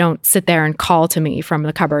they don't sit there and call to me from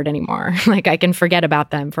the cupboard anymore. Like I can forget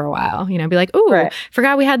about them for a while, be like, ooh, right.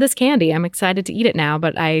 Forgot we had this candy. I'm excited to eat it now,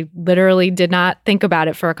 but I literally did not think about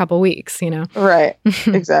it for a couple weeks, Right.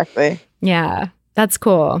 Exactly. Yeah, that's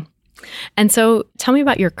cool. And so tell me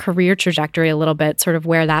about your career trajectory a little bit, sort of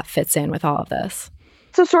where that fits in with all of this.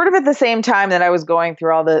 So sort of at the same time that I was going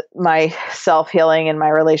through all my self-healing and my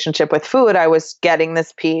relationship with food, I was getting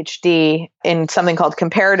this PhD in something called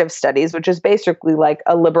Comparative Studies, which is basically like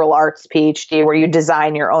a liberal arts PhD where you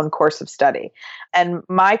design your own course of study. And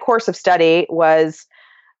my course of study was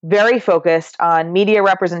very focused on media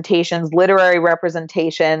representations, literary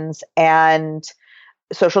representations, and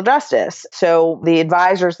social justice. So the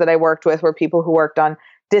advisors that I worked with were people who worked on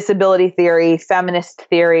disability theory, feminist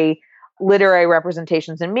theory, literary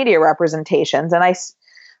representations, and media representations. And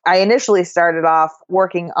I initially started off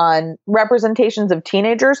working on representations of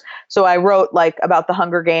teenagers. So I wrote like about the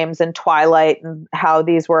Hunger Games and Twilight and how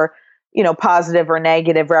these were, positive or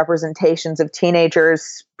negative representations of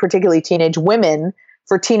teenagers, particularly teenage women,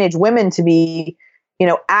 for teenage women to be,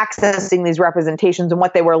 accessing these representations and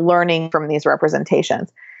what they were learning from these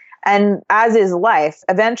representations. And as is life,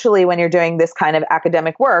 eventually when you're doing this kind of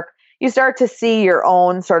academic work, you start to see your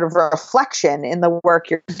own sort of reflection in the work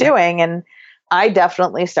you're doing. And I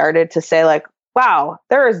definitely started to say like, wow,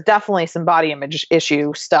 there is definitely some body image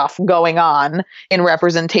issue stuff going on in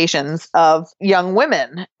representations of young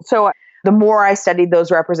women. So the more I studied those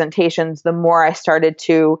representations, the more I started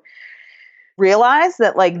to realize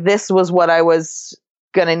that like this was what I was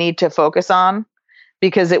going to need to focus on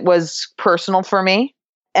because it was personal for me.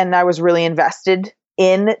 And I was really invested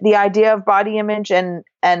in the idea of body image and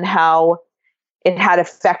how it had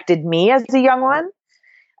affected me as a young one.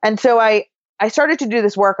 And so I started to do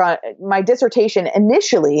this work on my dissertation.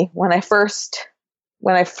 Initially, when I first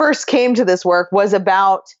came to this work, was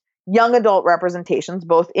about young adult representations,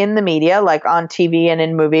 both in the media, like on TV and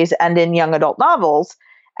in movies, and in young adult novels,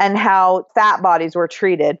 and how fat bodies were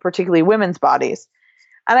treated, particularly women's bodies.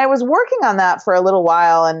 And I was working on that for a little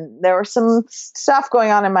while, and there was some stuff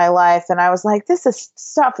going on in my life, and I was like,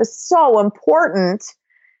 stuff is so important.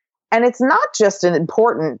 And it's not just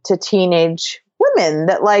important to teenage women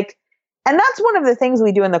and that's one of the things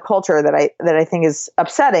we do in the culture that I think is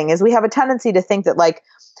upsetting is we have a tendency to think that like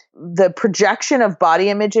the projection of body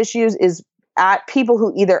image issues is at people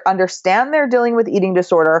who either understand they're dealing with eating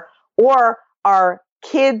disorder or are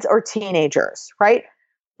kids or teenagers, right?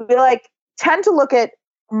 We tend to look at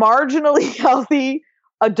marginally healthy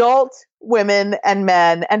adult women and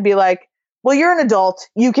men and be like, well, you're an adult,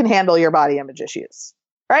 you can handle your body image issues,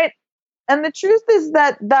 right? And the truth is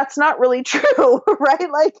that that's not really true, right?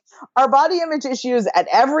 Like our body image issues at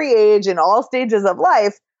every age in all stages of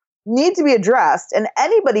life need to be addressed. And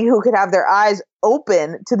anybody who could have their eyes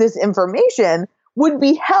open to this information would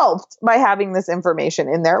be helped by having this information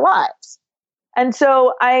in their lives. And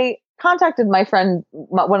so I contacted my friend,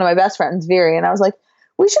 one of my best friends, Viri, and I was like,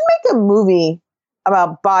 we should make a movie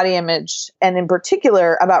about body image and in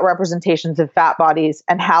particular about representations of fat bodies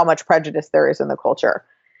and how much prejudice there is in the culture.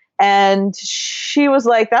 And she was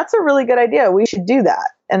like, that's a really good idea. We should do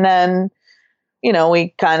that. And then,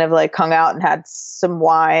 we kind of hung out and had some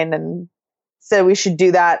wine and said we should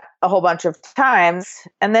do that a whole bunch of times.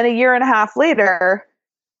 And then a year and a half later,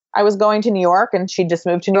 I was going to New York and she just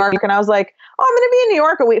moved to New York. And I was like, oh, I'm going to be in New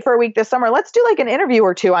York for a week this summer. Let's do an interview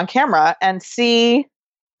or two on camera and see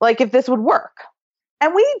if this would work.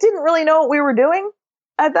 And we didn't really know what we were doing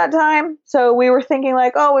at that time. So we were thinking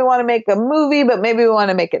we want to make a movie, but maybe we want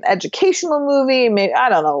to make an educational movie. Maybe, I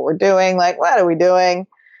don't know what we're doing. What are we doing?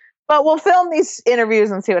 But we'll film these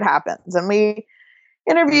interviews and see what happens. And we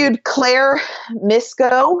interviewed Claire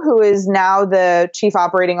Misko, who is now the chief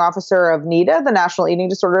operating officer of NEDA, the National Eating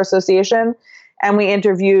Disorder Association. And we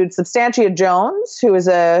interviewed Substantia Jones, who is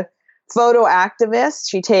a photo activist.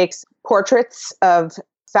 She takes portraits of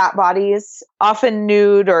fat bodies, often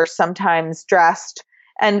nude or sometimes dressed,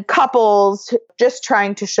 and couples just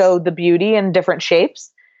trying to show the beauty in different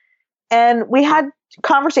shapes. And we had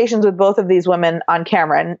conversations with both of these women on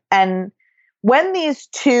camera. And when these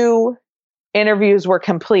 2 interviews were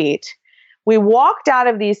complete, we walked out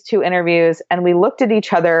of these 2 interviews and we looked at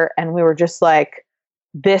each other and we were just like,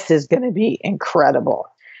 this is going to be incredible.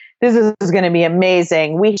 This is going to be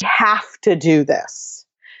amazing. We have to do this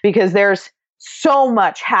because there's so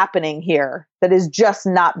much happening here that is just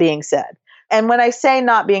not being said. And when I say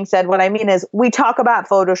not being said, what I mean is we talk about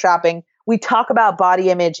photoshopping. We talk about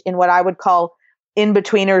body image in what I would call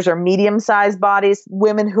in-betweeners or medium-sized bodies,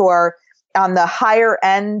 women who are on the higher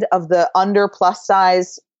end of the under plus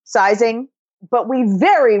size sizing. But we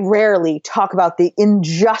very rarely talk about the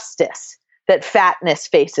injustice that fatness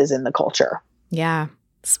faces in the culture. Yeah.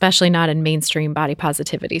 Especially not in mainstream body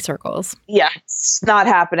positivity circles. Yeah, it's not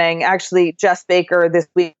happening. Actually, Jess Baker this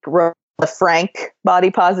week wrote the Frank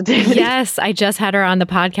body positivity. Yes, I just had her on the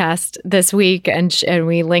podcast this week and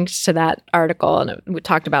we linked to that article and we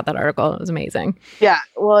talked about that article. It was amazing. Yeah,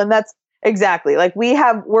 well, and that's exactly like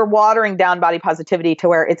we're watering down body positivity to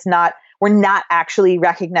where we're not actually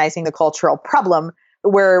recognizing the cultural problem.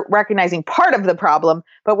 We're recognizing part of the problem,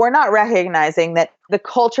 but we're not recognizing that the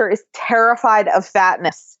culture is terrified of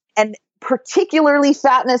fatness, and particularly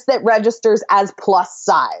fatness that registers as plus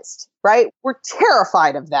sized, right? We're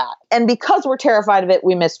terrified of that. And because we're terrified of it,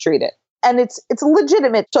 we mistreat it. And it's a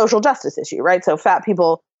legitimate social justice issue, right? So fat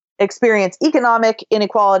people experience economic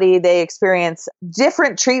inequality. They experience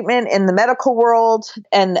different treatment in the medical world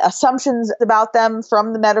and assumptions about them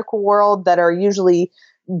from the medical world that are usually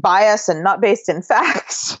bias and not based in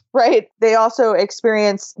facts, right? They also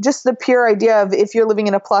experience just the pure idea of if you're living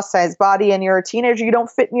in a plus size body and you're a teenager, you don't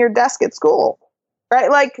fit in your desk at school, right?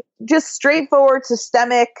 Like just straightforward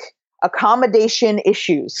systemic accommodation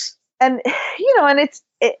issues. And, and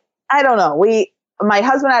I don't know. My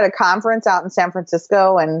husband had a conference out in San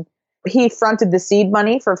Francisco and he fronted the seed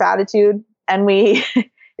money for Fattitude. And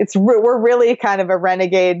we're really kind of a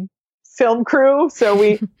renegade film crew. So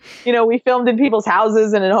we filmed in people's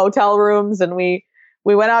houses and in hotel rooms. And we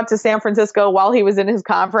went out to San Francisco while he was in his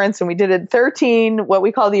conference and we did 13, what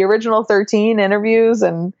we call the original 13 interviews.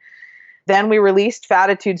 And then we released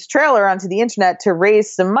Fattitude's trailer onto the internet to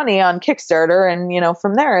raise some money on Kickstarter. And,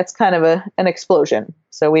 from there, it's kind of an explosion.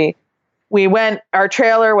 So our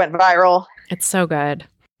trailer went viral. It's so good.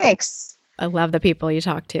 Thanks. I love the people you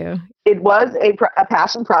talk to. It was a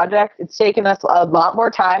passion project. It's taken us a lot more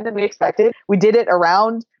time than we expected. We did it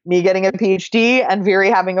around me getting a PhD and Viri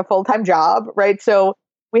having a full-time job, right? So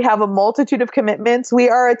we have a multitude of commitments. We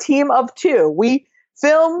are a team of 2. We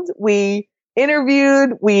filmed, we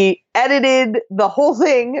interviewed, we edited the whole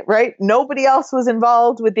thing, right? Nobody else was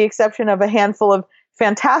involved with the exception of a handful of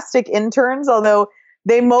fantastic interns, although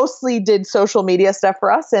they mostly did social media stuff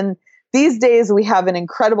for us. And these days we have an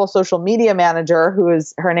incredible social media manager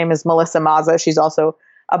her name is Melissa Mazza. She's also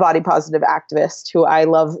a body positive activist who I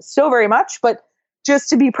love so very much. But just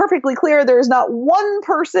to be perfectly clear, there is not one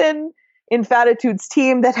person in Fattitude's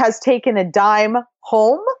team that has taken a dime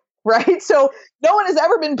home, right? So no one has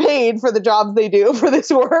ever been paid for the jobs they do for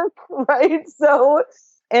this work, right? So,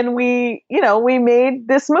 and we made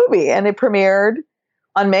this movie and it premiered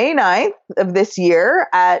on May 9th of this year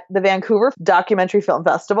at the Vancouver Documentary Film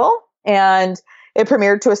Festival. And it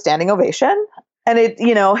premiered to a standing ovation. And it's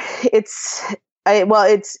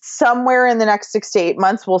somewhere in the next 6 to 8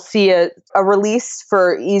 months, we'll see a release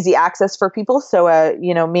for easy access for people. So,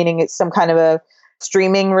 meaning it's some kind of a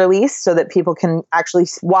streaming release so that people can actually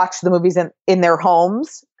watch the movies in their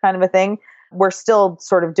homes, kind of a thing. We're still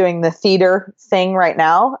sort of doing the theater thing right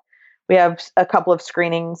now. We have a couple of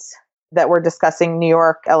screenings that we're discussing: New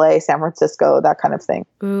York, LA, San Francisco, that kind of thing.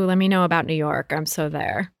 Ooh, let me know about New York. I'm so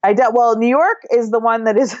there. Well, New York is the one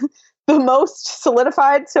that is the most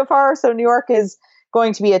solidified so far. So New York is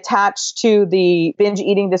going to be attached to the Binge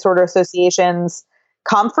Eating Disorder Association's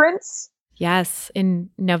conference. Yes, in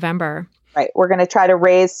November. Right. We're going to try to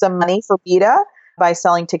raise some money for A.B.D by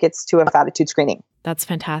selling tickets to a Fattitude screening. That's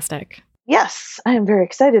fantastic. Yes, I am very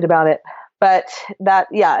excited about it. But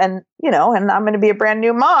and I'm going to be a brand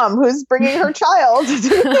new mom who's bringing her child.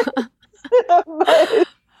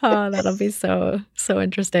 That'll be so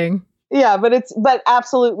interesting. Yeah, but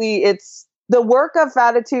absolutely, it's the work of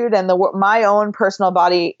Fattitude and my own personal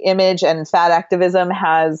body image and fat activism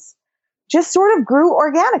has just sort of grew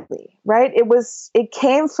organically, right? It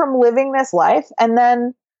came from living this life and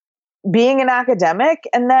then being an academic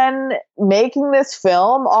and then making this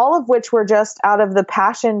film, all of which were just out of the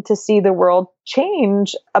passion to see the world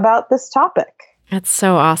change about this topic. That's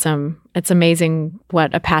so awesome. It's amazing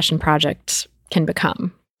what a passion project can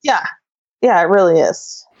become. Yeah. Yeah, it really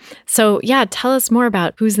is. So yeah, tell us more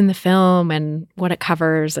about who's in the film and what it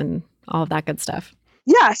covers and all of that good stuff.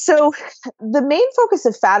 Yeah, so the main focus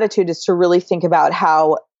of Fattitude is to really think about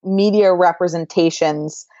how media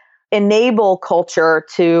representations enable culture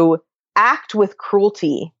to act with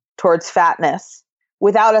cruelty towards fatness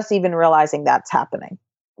without us even realizing that's happening.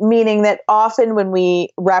 Meaning that often when we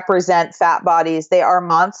represent fat bodies, they are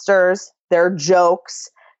monsters, they're jokes,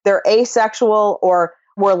 they're asexual, or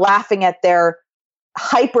we're laughing at their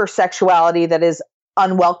hypersexuality that is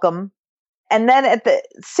unwelcome. And then at the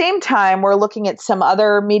same time, we're looking at some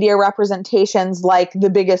other media representations like The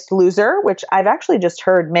Biggest Loser, which I've actually just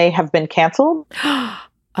heard may have been canceled.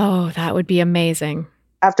 Oh, that would be amazing.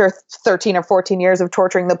 After 13 or 14 years of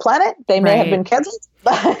torturing the planet, they may have been canceled.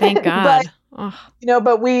 Thank God.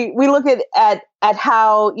 But we look at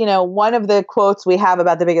how, one of the quotes we have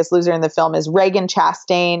about The Biggest Loser in the film is Reagan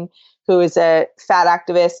Chastain, who is a fat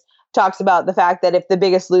activist, talks about the fact that if The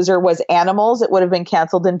Biggest Loser was animals, it would have been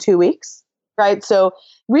canceled in 2 weeks. Right. So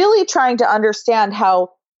really trying to understand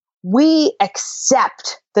how we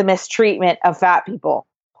accept the mistreatment of fat people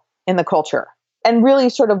in the culture and really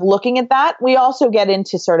sort of looking at that. We also get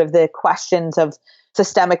into sort of the questions of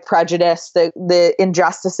systemic prejudice, the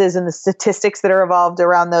injustices and the statistics that are evolved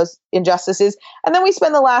around those injustices. And then we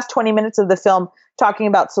spend the last 20 minutes of the film talking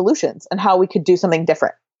about solutions and how we could do something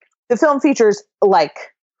different. The film features like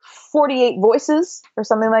 48 voices or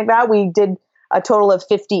something like that. We did a total of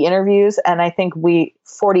 50 interviews, and I think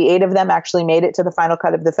 48 of them actually made it to the final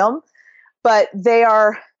cut of the film. But they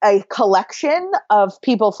are a collection of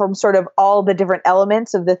people from sort of all the different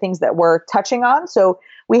elements of the things that we're touching on. So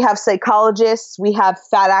we have psychologists, we have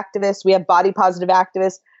fat activists, we have body positive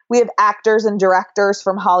activists, we have actors and directors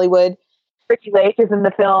from Hollywood. Ricky Lake is in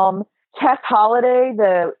the film. Tess Holliday,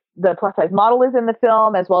 the plus size model, is in the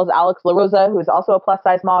film, as well as Alex LaRosa, who is also a plus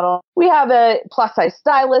size model. We have a plus size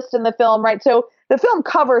stylist in the film, right? So the film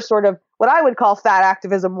covers sort of what I would call fat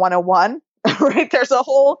activism 101, right? There's a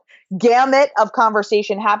whole gamut of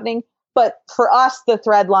conversation happening. But for us, the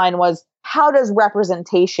thread line was, how does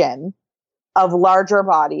representation of larger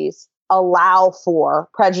bodies allow for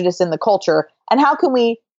prejudice in the culture? And how can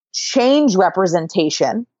we change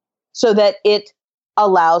representation so that it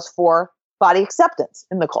allows for body acceptance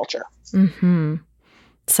in the culture? Mm-hmm.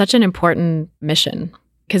 Such an important mission,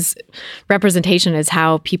 because representation is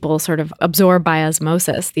how people sort of absorb by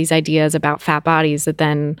osmosis these ideas about fat bodies that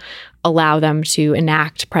then allow them to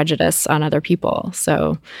enact prejudice on other people.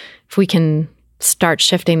 So if we can start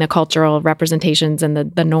shifting the cultural representations and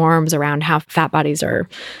the norms around how fat bodies are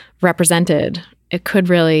represented, it could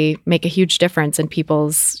really make a huge difference in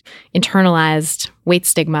people's internalized weight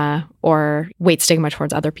stigma or weight stigma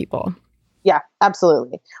towards other people. Yeah,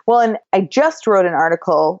 absolutely. Well, and I just wrote an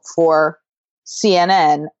article for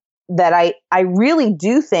CNN that I really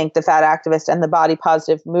do think the fat activist and the body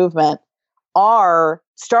positive movement are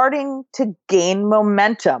starting to gain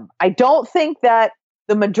momentum. I don't think that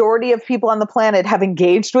the majority of people on the planet have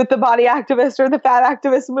engaged with the body activist or the fat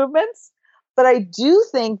activist movements, but I do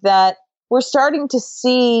think that we're starting to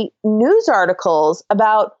see news articles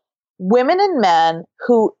about women and men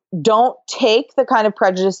who don't take the kind of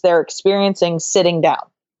prejudice they're experiencing sitting down,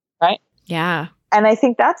 right? Yeah. And I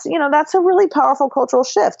think that's a really powerful cultural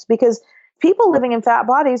shift, because people living in fat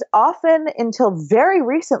bodies often, until very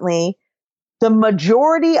recently, the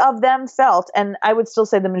majority of them felt, and I would still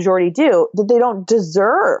say the majority do, that they don't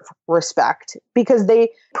deserve respect because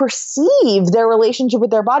they perceive their relationship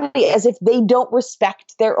with their body as if they don't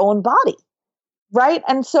respect their own body, right?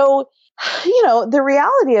 And so, the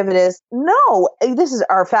reality of it is, no, this is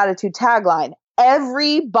our Fattitude tagline: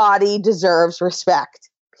 everybody deserves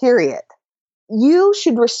respect, period. You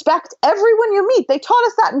should respect everyone you meet. They taught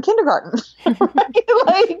us that in kindergarten.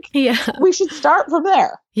 Right? We should start from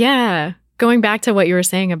there. Yeah. Going back to what you were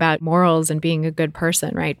saying about morals and being a good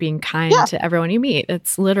person, right? Being kind to everyone you meet.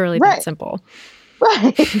 It's literally that simple.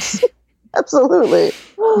 Right. Absolutely.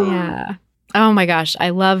 Yeah. Oh my gosh. I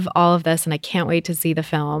love all of this and I can't wait to see the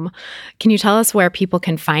film. Can you tell us where people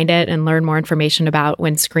can find it and learn more information about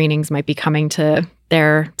when screenings might be coming to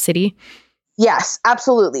their city? Yes,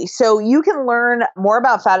 absolutely. So you can learn more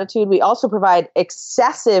about Fattitude. We also provide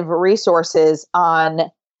excessive resources on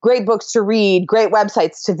great books to read, great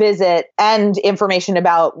websites to visit, and information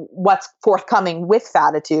about what's forthcoming with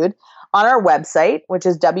Fattitude on our website, which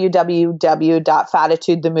is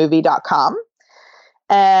www.fattitudethemovie.com.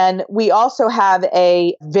 And we also have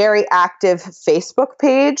a very active Facebook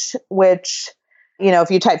page, which,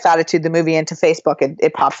 if you type Fattitude the movie into Facebook,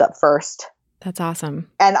 it pops up first. That's awesome.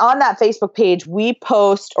 And on that Facebook page, we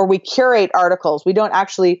post or we curate articles. We don't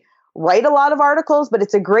actually write a lot of articles, but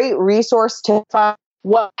it's a great resource to find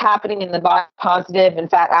what's happening in the body positive and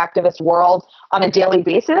fat activist world on a daily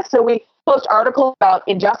basis. So we post articles about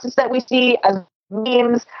injustice that we see, as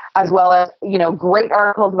memes, as well as, great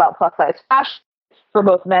articles about plus size fashion for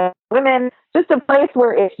both men and women. Just a place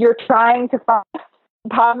where if you're trying to find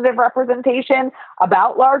positive representation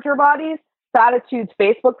about larger bodies, Fattitude's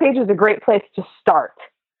Facebook page is a great place to start.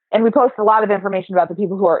 And we post a lot of information about the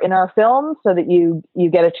people who are in our films so that you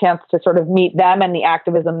get a chance to sort of meet them and the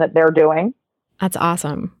activism that they're doing. That's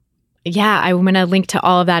awesome. Yeah, I'm going to link to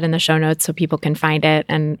all of that in the show notes so people can find it,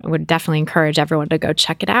 and would definitely encourage everyone to go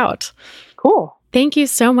check it out. Cool. Thank you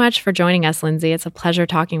so much for joining us, Lindsey. It's a pleasure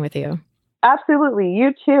talking with you. Absolutely.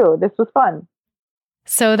 You too. This was fun.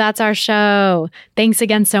 So that's our show. Thanks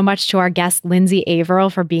again so much to our guest, Lindsey Averill,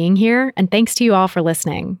 for being here. And thanks to you all for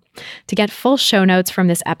listening. To get full show notes from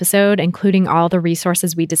this episode, including all the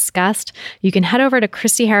resources we discussed, you can head over to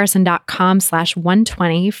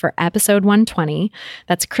christyharrison.com/120 for episode 120.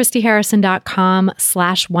 That's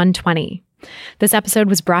christyharrison.com/120. This episode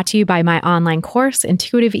was brought to you by my online course,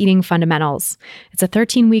 Intuitive Eating Fundamentals. It's a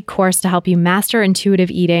 13-week course to help you master intuitive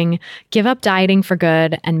eating, give up dieting for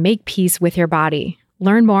good, and make peace with your body.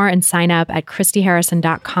 Learn more and sign up at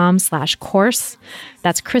christyharrison.com/course.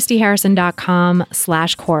 That's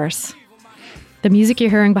christyharrison.com/course. The music you're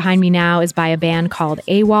hearing behind me now is by a band called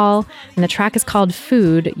AWOL, and the track is called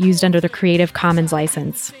Food, used under the Creative Commons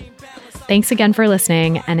license. Thanks again for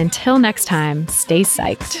listening, and until next time, stay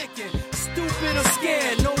psyched. Stupid or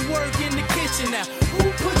scared, no work in the kitchen now.